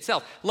sin in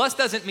itself. Lust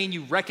doesn't mean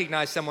you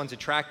recognize someone's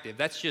attractive.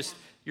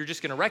 You're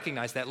just going to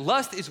recognize that.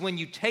 Lust is when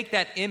you take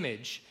that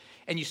image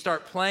and you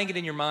start playing it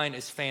in your mind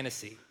as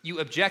fantasy. You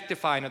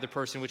objectify another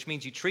person, which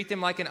means you treat them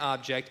like an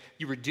object,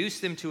 you reduce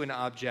them to an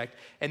object,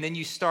 and then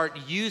you start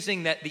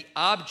using the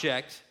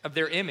object of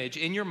their image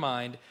in your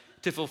mind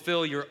to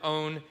fulfill your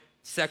own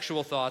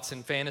sexual thoughts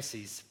and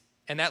fantasies.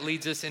 And that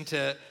leads us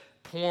into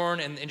porn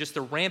and just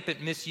the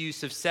rampant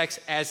misuse of sex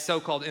as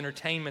so-called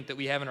entertainment that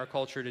we have in our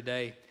culture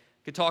today.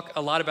 Could talk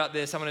a lot about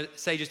this. I'm going to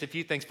say just a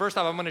few things. First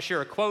off, I'm going to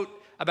share a quote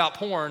about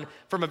porn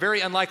from a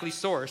very unlikely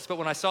source, but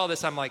when I saw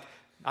this, I'm like,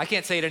 I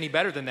can't say it any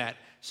better than that.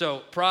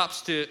 So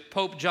props to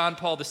Pope John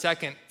Paul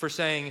II for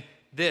saying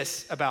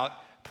this about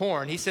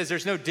porn. He says,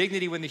 there's no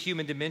dignity when the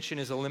human dimension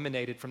is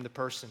eliminated from the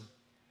person.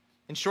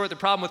 In short, the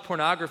problem with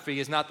pornography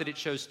is not that it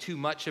shows too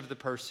much of the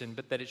person,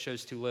 but that it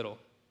shows too little.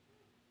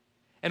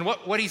 And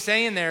what he's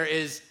saying there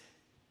is,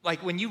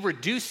 like, when you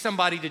reduce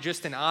somebody to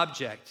just an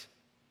object,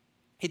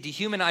 it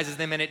dehumanizes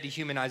them and it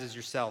dehumanizes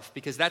yourself,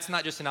 because that's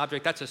not just an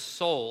object, that's a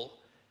soul.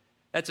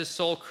 That's a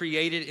soul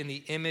created in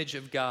the image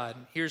of God.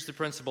 Here's the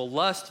principle.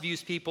 Lust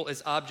views people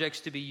as objects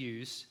to be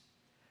used.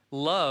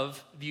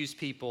 Love views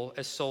people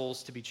as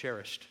souls to be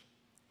cherished.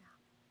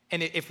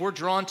 And if we're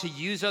drawn to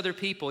use other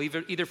people,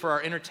 either for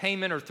our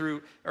entertainment or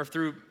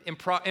through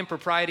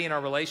impropriety in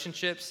our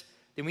relationships,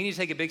 then we need to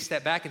take a big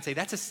step back and say,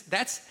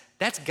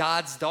 that's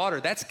God's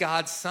daughter, that's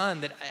God's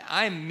son, that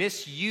I'm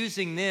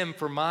misusing them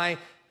for my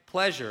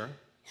pleasure,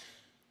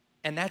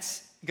 and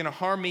that's going to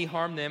harm me,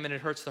 harm them, and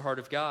it hurts the heart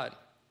of God.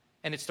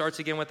 And it starts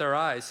again with our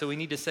eyes. So we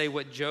need to say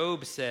what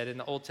Job said in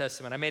the Old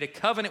Testament. I made a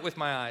covenant with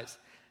my eyes,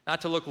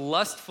 not to look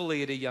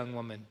lustfully at a young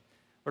woman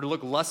or to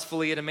look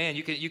lustfully at a man.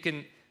 You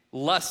can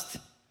lust,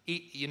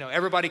 you know,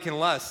 everybody can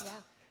lust. Yeah.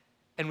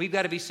 And we've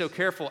got to be so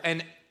careful.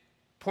 And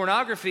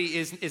pornography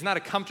is not a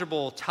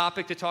comfortable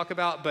topic to talk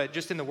about, but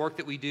just in the work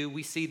that we do,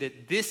 we see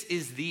that this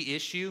is the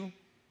issue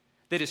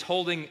that is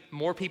holding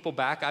more people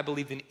back, I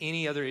believe, than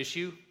any other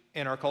issue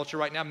in our culture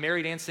right now,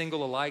 married and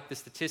single alike. The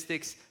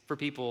statistics for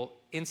people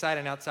inside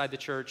and outside the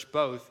church,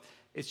 both,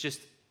 it's just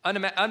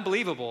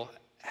unbelievable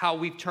how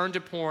we've turned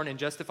to porn and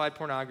justified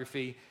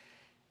pornography,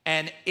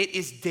 and it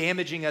is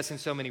damaging us in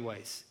so many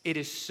ways. It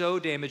is so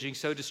damaging,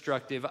 so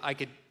destructive. I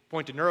could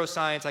point to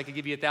neuroscience. I could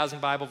give you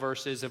 1,000 Bible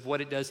verses of what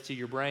it does to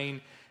your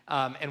brain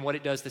and what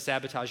it does to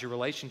sabotage your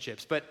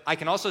relationships. But I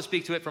can also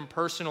speak to it from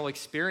personal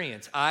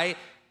experience. I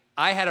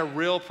had a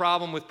real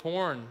problem with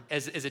porn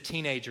as a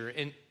teenager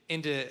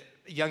into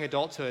young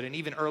adulthood and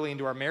even early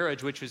into our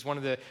marriage, which was one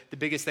of the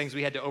biggest things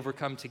we had to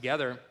overcome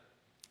together.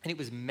 And it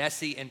was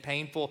messy and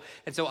painful.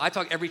 And so I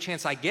talk every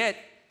chance I get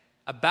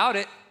about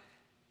it,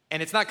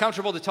 and it's not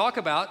comfortable to talk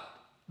about,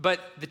 but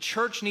the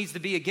church needs to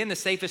be, again, the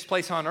safest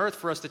place on earth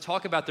for us to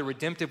talk about the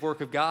redemptive work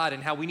of God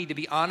and how we need to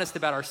be honest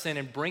about our sin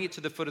and bring it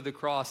to the foot of the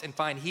cross and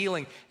find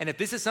healing. And if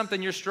this is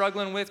something you're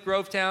struggling with,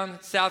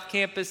 Grovetown, South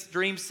Campus,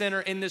 Dream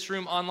Center, in this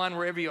room, online,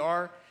 wherever you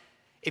are,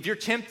 if you're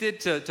tempted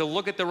to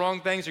look at the wrong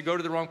things or go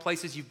to the wrong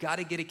places, you've got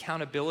to get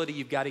accountability.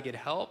 You've got to get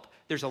help.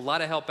 There's a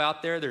lot of help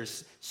out there.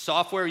 There's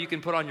software you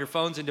can put on your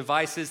phones and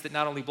devices that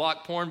not only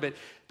block porn,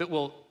 but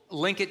will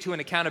link it to an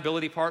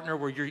accountability partner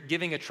where you're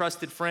giving a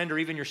trusted friend or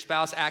even your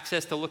spouse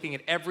access to looking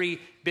at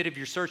every bit of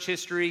your search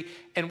history.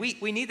 And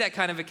we need that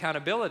kind of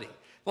accountability.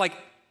 Like,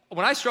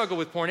 when I struggled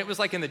with porn, it was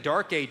like in the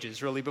dark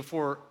ages, really,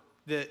 before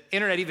the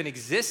internet even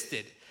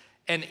existed.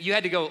 And you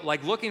had to go,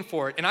 like, looking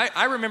for it. And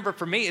I remember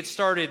for me, it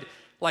started,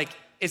 like,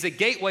 as a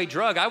gateway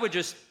drug. I would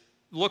just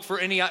look for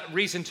any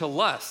reason to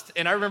lust.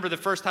 And I remember the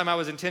first time I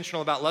was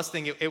intentional about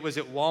lusting, it was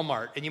at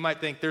Walmart. And you might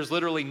think there's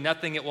literally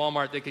nothing at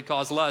Walmart that could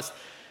cause lust.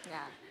 Yeah.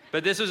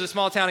 But this was a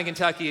small town in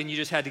Kentucky, and you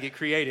just had to get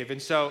creative. And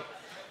so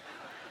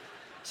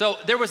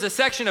there was a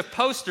section of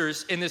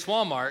posters in this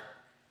Walmart,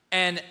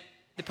 and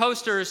the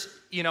posters,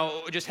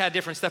 just had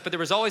different stuff, but there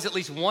was always at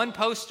least one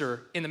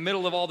poster in the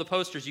middle of all the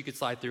posters you could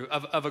slide through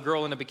of a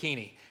girl in a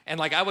bikini. And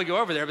like, I would go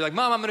over there and be like,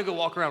 Mom, I'm gonna go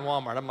walk around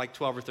Walmart. I'm like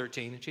 12 or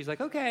 13. And she's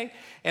like, okay.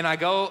 And I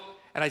go,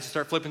 and I just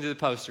start flipping through the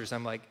posters.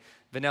 I'm like,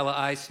 Vanilla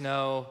Ice,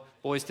 no.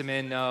 Boyz II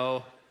Men,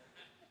 no.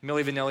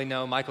 Milli Vanilli,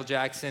 no. Michael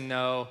Jackson,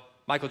 no.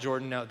 Michael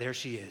Jordan, no. There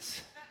she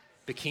is.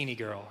 Bikini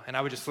girl. And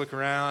I would just look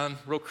around,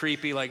 real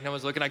creepy, like no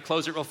one's looking. I'd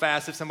close it real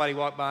fast if somebody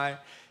walked by.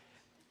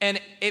 And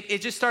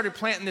it just started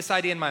planting this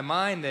idea in my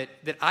mind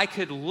that I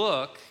could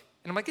look,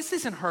 and I'm like, this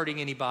isn't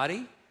hurting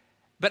anybody.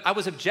 But I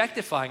was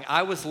objectifying,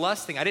 I was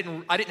lusting. I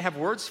didn't have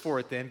words for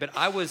it then, but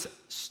I was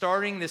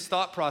starting this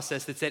thought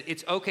process that said,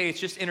 it's okay, it's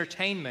just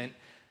entertainment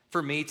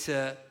for me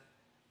to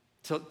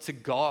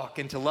gawk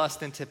and to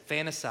lust and to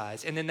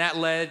fantasize. And then that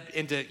led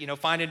into,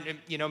 finding,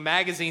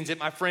 magazines at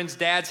my friend's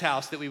dad's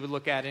house that we would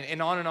look at,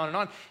 and on and on and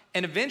on.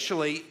 And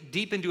eventually,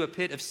 deep into a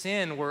pit of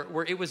sin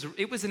where it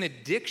was an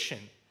addiction.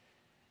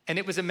 And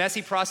it was a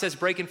messy process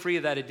breaking free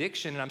of that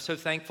addiction, and I'm so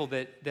thankful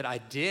that I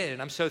did.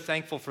 And I'm so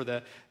thankful for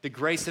the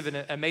grace of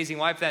an amazing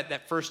wife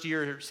that first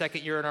year,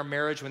 second year in our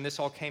marriage when this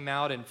all came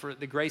out, and for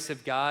the grace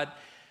of God.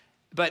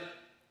 But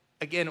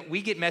again,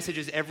 we get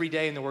messages every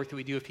day in the work that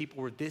we do of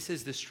people where this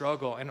is the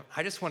struggle. And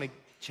I just want to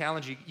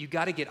challenge you. You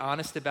got to get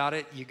honest about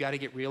it. You got to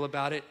get real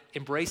about it.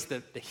 Embrace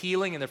the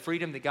healing and the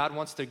freedom that God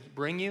wants to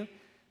bring you.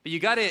 But you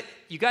got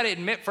to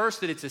admit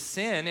first that it's a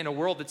sin in a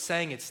world that's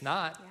saying it's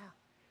not. Yeah.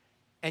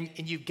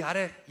 And you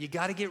gotta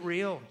get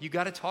real. You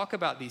gotta talk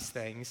about these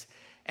things.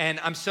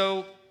 And I'm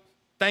so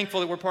thankful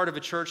that we're part of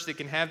a church that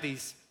can have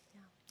these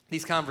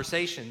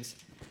conversations.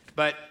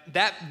 But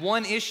that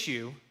one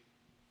issue,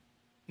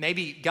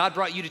 maybe God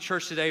brought you to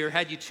church today or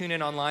had you tune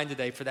in online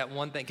today for that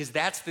one thing, because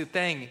that's the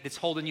thing that's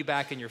holding you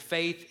back in your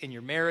faith, in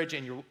your marriage,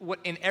 in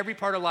every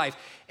part of life.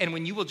 And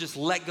when you will just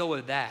let go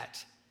of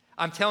that,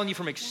 I'm telling you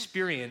from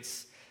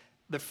experience,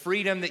 the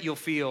freedom that you'll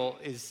feel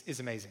is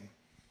amazing.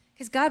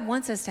 Because God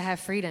wants us to have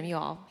freedom, you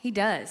all. He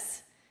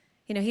does.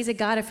 He's a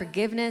God of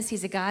forgiveness.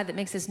 He's a God that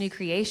makes us new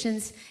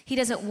creations. He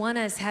doesn't want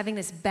us having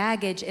this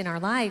baggage in our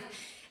life.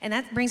 And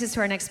that brings us to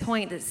our next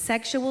point, that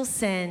sexual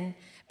sin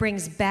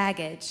brings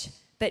baggage,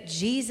 but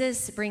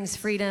Jesus brings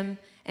freedom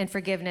and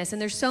forgiveness.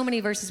 And there's so many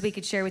verses we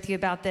could share with you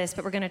about this,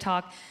 but we're going to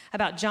talk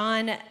about 1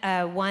 John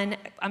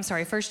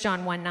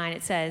 1:9.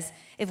 It says,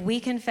 if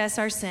we confess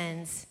our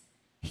sins,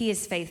 he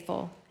is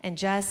faithful and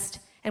just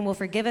and will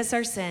forgive us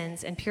our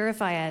sins and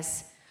purify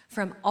us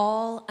from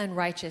all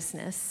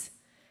unrighteousness.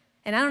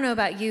 And I don't know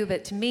about you,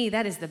 but to me,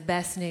 that is the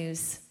best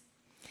news.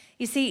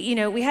 You see,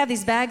 we have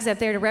these bags up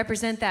there to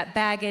represent that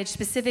baggage,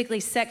 specifically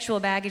sexual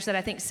baggage that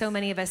I think so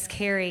many of us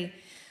carry.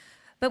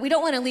 But we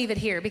don't want to leave it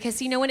here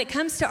because, when it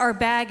comes to our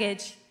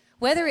baggage,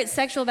 whether it's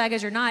sexual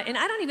baggage or not, and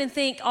I don't even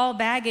think all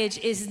baggage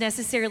is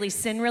necessarily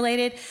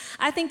sin-related.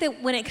 I think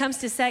that when it comes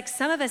to sex,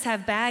 some of us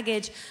have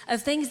baggage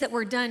of things that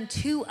were done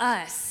to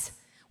us,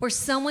 where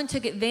someone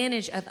took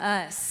advantage of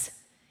us.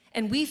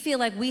 And we feel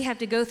like we have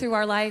to go through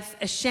our life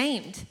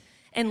ashamed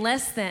and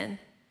less than.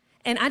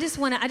 And I just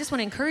want to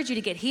encourage you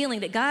to get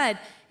healing, that God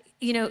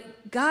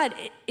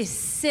is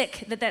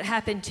sick that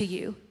happened to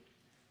you.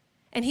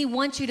 And he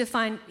wants you to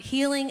find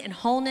healing and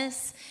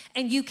wholeness.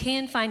 And you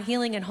can find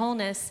healing and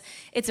wholeness.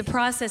 It's a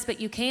process,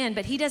 but you can.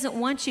 But he doesn't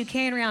want you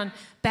carrying around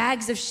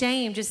bags of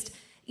shame, just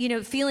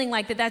feeling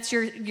like that's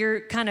your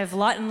kind of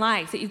lot in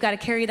life, that you've got to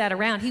carry that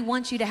around. He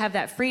wants you to have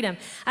that freedom.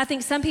 I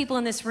think some people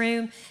in this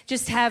room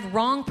just have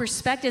wrong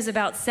perspectives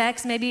about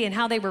sex, maybe and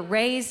how they were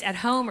raised at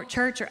home or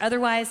church or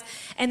otherwise,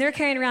 and they're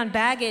carrying around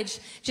baggage,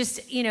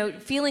 just,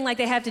 feeling like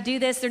they have to do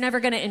this. They're never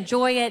going to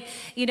enjoy it.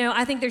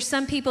 I think there's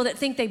some people that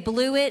think they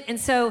blew it, and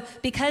so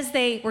because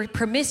they were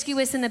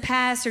promiscuous in the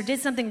past or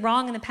did something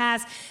wrong in the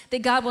past,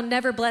 that God will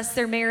never bless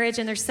their marriage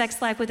and their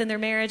sex life within their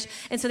marriage,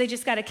 and so they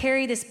just got to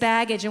carry this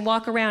baggage and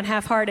walk around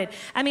half-hearted.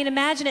 I mean,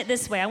 imagine it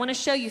this way. I want to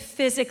show you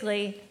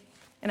physically,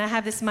 and I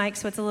have this mic,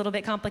 so it's a little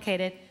bit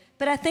complicated,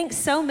 but I think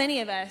so many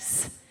of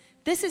us,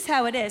 this is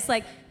how it is.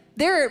 Like,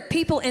 there are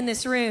people in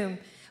this room,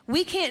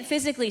 we can't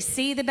physically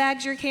see the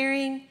bags you're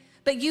carrying,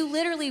 but you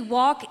literally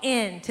walk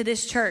into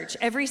this church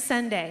every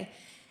Sunday,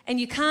 and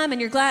you come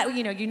and you're glad,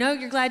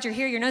 you're glad you're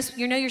here, you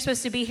know you're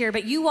supposed to be here,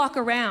 but you walk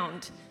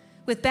around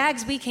with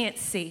bags we can't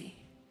see.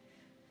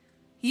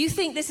 You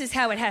think this is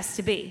how it has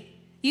to be.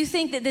 You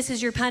think that this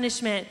is your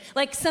punishment,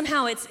 like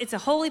somehow it's a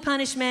holy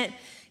punishment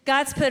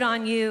God's put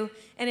on you,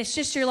 and it's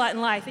just your lot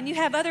in life. And you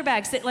have other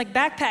bags, that like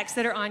backpacks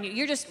that are on you.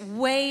 You're just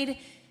weighed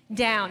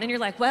down, and you're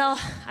like, well,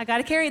 I got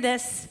to carry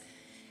this.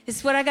 This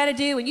is what I got to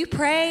do. And you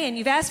pray, and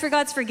you've asked for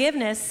God's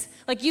forgiveness,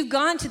 like you've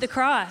gone to the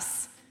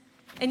cross,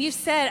 and you've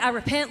said, I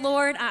repent,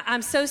 Lord,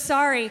 I'm so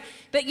sorry.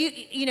 But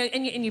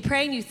and you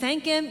pray, and you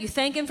thank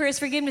Him for His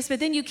forgiveness, but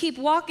then you keep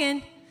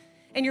walking.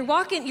 And you're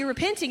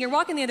repenting, you're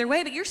walking the other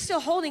way, but you're still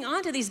holding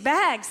on to these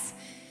bags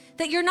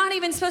that you're not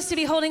even supposed to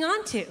be holding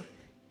on to.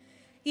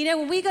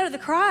 When we go to the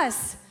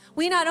cross,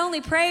 we not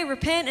only pray,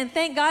 repent, and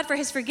thank God for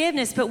His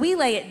forgiveness, but we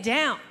lay it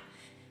down.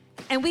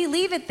 And we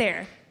leave it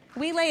there.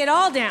 We lay it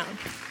all down.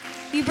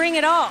 You bring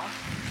it all.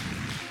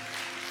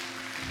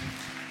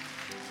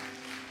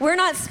 We're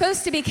not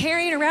supposed to be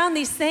carrying around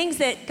these things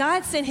that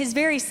God sent His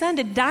very Son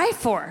to die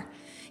for.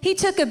 He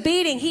took a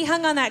beating. He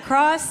hung on that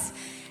cross.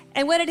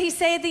 And what did He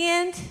say at the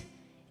end?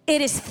 It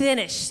is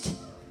finished.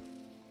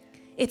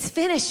 It's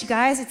finished, you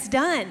guys. It's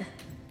done.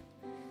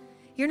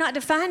 You're not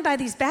defined by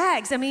these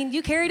bags. I mean,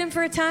 you carried them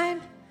for a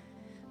time,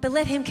 but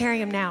let Him carry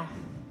them now.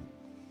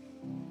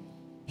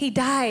 He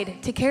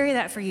died to carry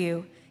that for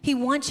you. He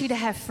wants you to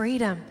have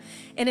freedom.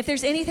 And if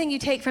there's anything you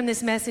take from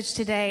this message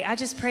today, I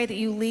just pray that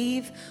you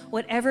leave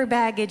whatever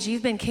baggage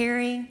you've been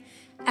carrying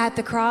at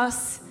the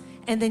cross,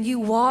 and then you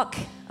walk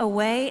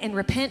away and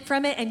repent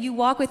from it, and you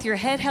walk with your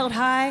head held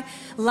high,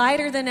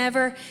 lighter than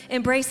ever,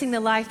 embracing the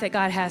life that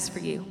God has for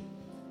you.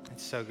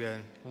 That's so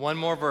good. One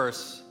more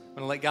verse. I'm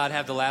going to let God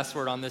have the last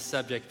word on this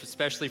subject,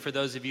 especially for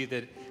those of you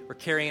that are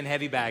carrying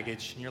heavy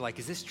baggage, and you're like,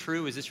 is this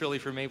true? Is this really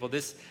for me? Well,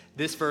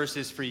 this verse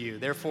is for you.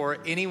 Therefore,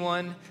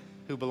 anyone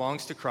who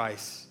belongs to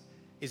Christ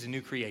is a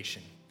new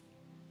creation.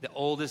 The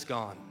old is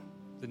gone,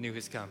 the new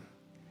has come.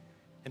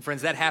 And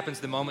friends, that happens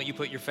the moment you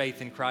put your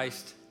faith in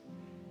Christ.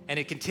 And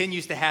it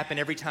continues to happen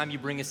every time you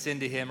bring a sin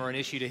to Him or an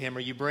issue to Him, or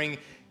you bring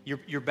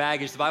your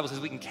baggage. The Bible says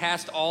we can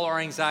cast all our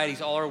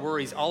anxieties, all our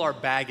worries, all our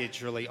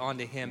baggage really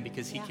onto Him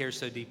because He cares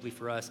so deeply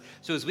for us.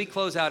 So as we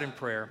close out in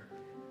prayer,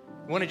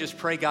 I want to just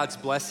pray God's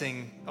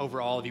blessing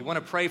over all of you. I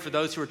want to pray for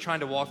those who are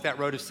trying to walk that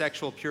road of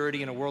sexual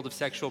purity in a world of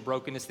sexual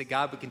brokenness, that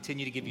God would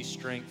continue to give you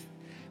strength.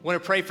 I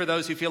want to pray for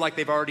those who feel like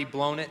they've already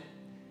blown it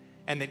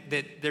and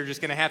that they're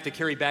just going to have to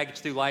carry baggage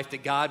through life,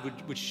 that God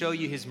would show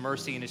you His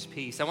mercy and His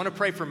peace. I want to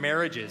pray for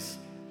marriages,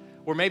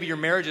 or maybe your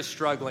marriage is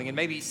struggling, and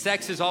maybe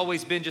sex has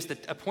always been just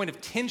a point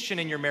of tension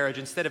in your marriage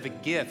instead of a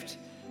gift,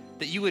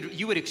 that you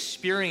would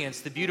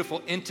experience the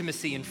beautiful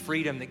intimacy and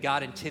freedom that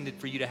God intended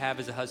for you to have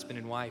as a husband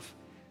and wife.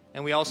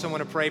 And we also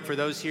want to pray for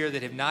those here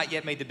that have not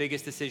yet made the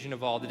biggest decision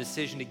of all, the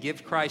decision to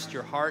give Christ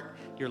your heart,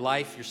 your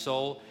life, your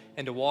soul,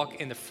 and to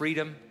walk in the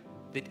freedom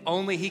that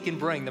only He can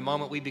bring the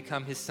moment we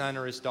become His son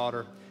or His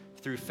daughter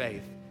through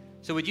faith.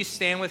 So would you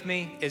stand with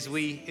me as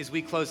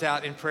we close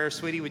out in prayer?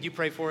 Sweetie, would you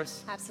pray for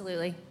us?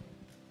 Absolutely.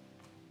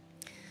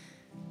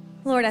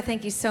 Lord, I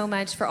thank you so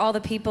much for all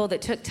the people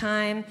that took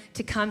time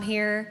to come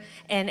here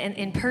and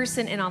in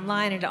person and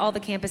online and to all the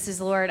campuses,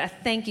 Lord. I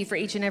thank you for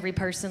each and every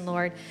person,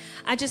 Lord.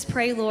 I just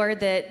pray, Lord,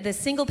 that the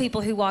single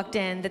people who walked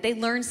in, that they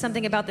learn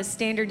something about the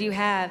standard you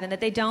have, and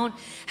that they don't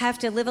have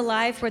to live a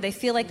life where they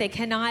feel like they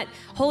cannot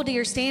hold to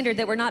your standard,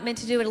 that we're not meant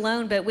to do it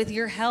alone, but with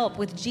your help,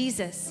 with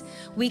Jesus,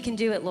 we can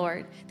do it,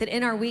 Lord. That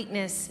in our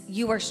weakness,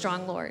 you are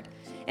strong, Lord.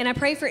 And I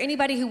pray for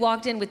anybody who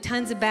walked in with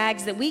tons of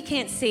bags that we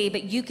can't see,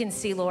 but you can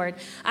see, Lord.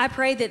 I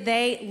pray that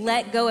they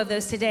let go of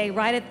those today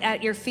right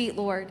at your feet,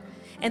 Lord,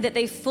 and that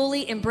they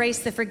fully embrace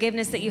the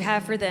forgiveness that you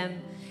have for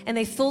them, and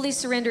they fully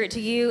surrender it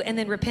to you and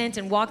then repent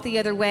and walk the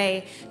other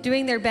way,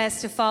 doing their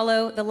best to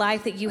follow the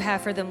life that you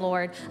have for them,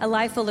 Lord, a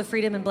life full of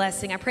freedom and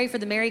blessing. I pray for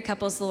the married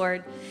couples,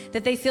 Lord,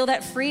 that they feel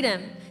that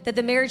freedom, that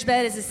the marriage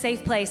bed is a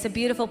safe place, a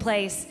beautiful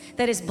place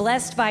that is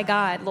blessed by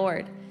God,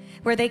 Lord,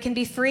 where they can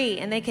be free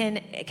and they can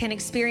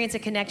experience a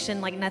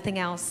connection like nothing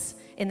else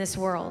in this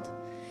world.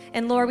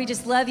 And Lord, we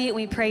just love you and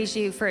we praise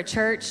you for a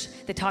church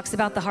that talks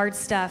about the hard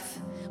stuff.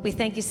 We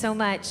thank you so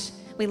much.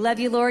 We love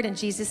you, Lord, in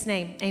Jesus'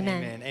 name.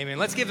 Amen. Amen. Amen.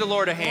 Let's give the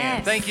Lord a hand.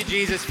 Yes. Thank you,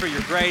 Jesus, for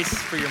your grace,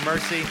 for your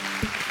mercy.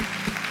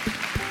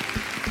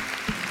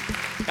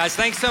 Guys,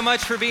 thanks so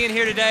much for being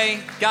here today.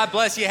 God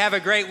bless you. Have a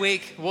great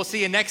week. We'll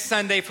see you next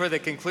Sunday for the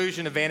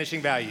conclusion of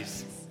Vanishing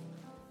Values.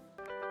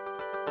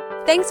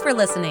 Thanks for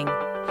listening.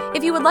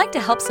 If you would like to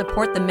help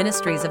support the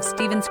ministries of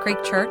Stevens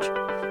Creek Church,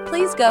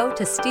 please go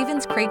to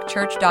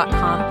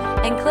StevensCreekChurch.com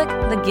and click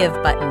the Give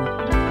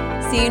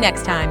button. See you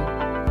next time.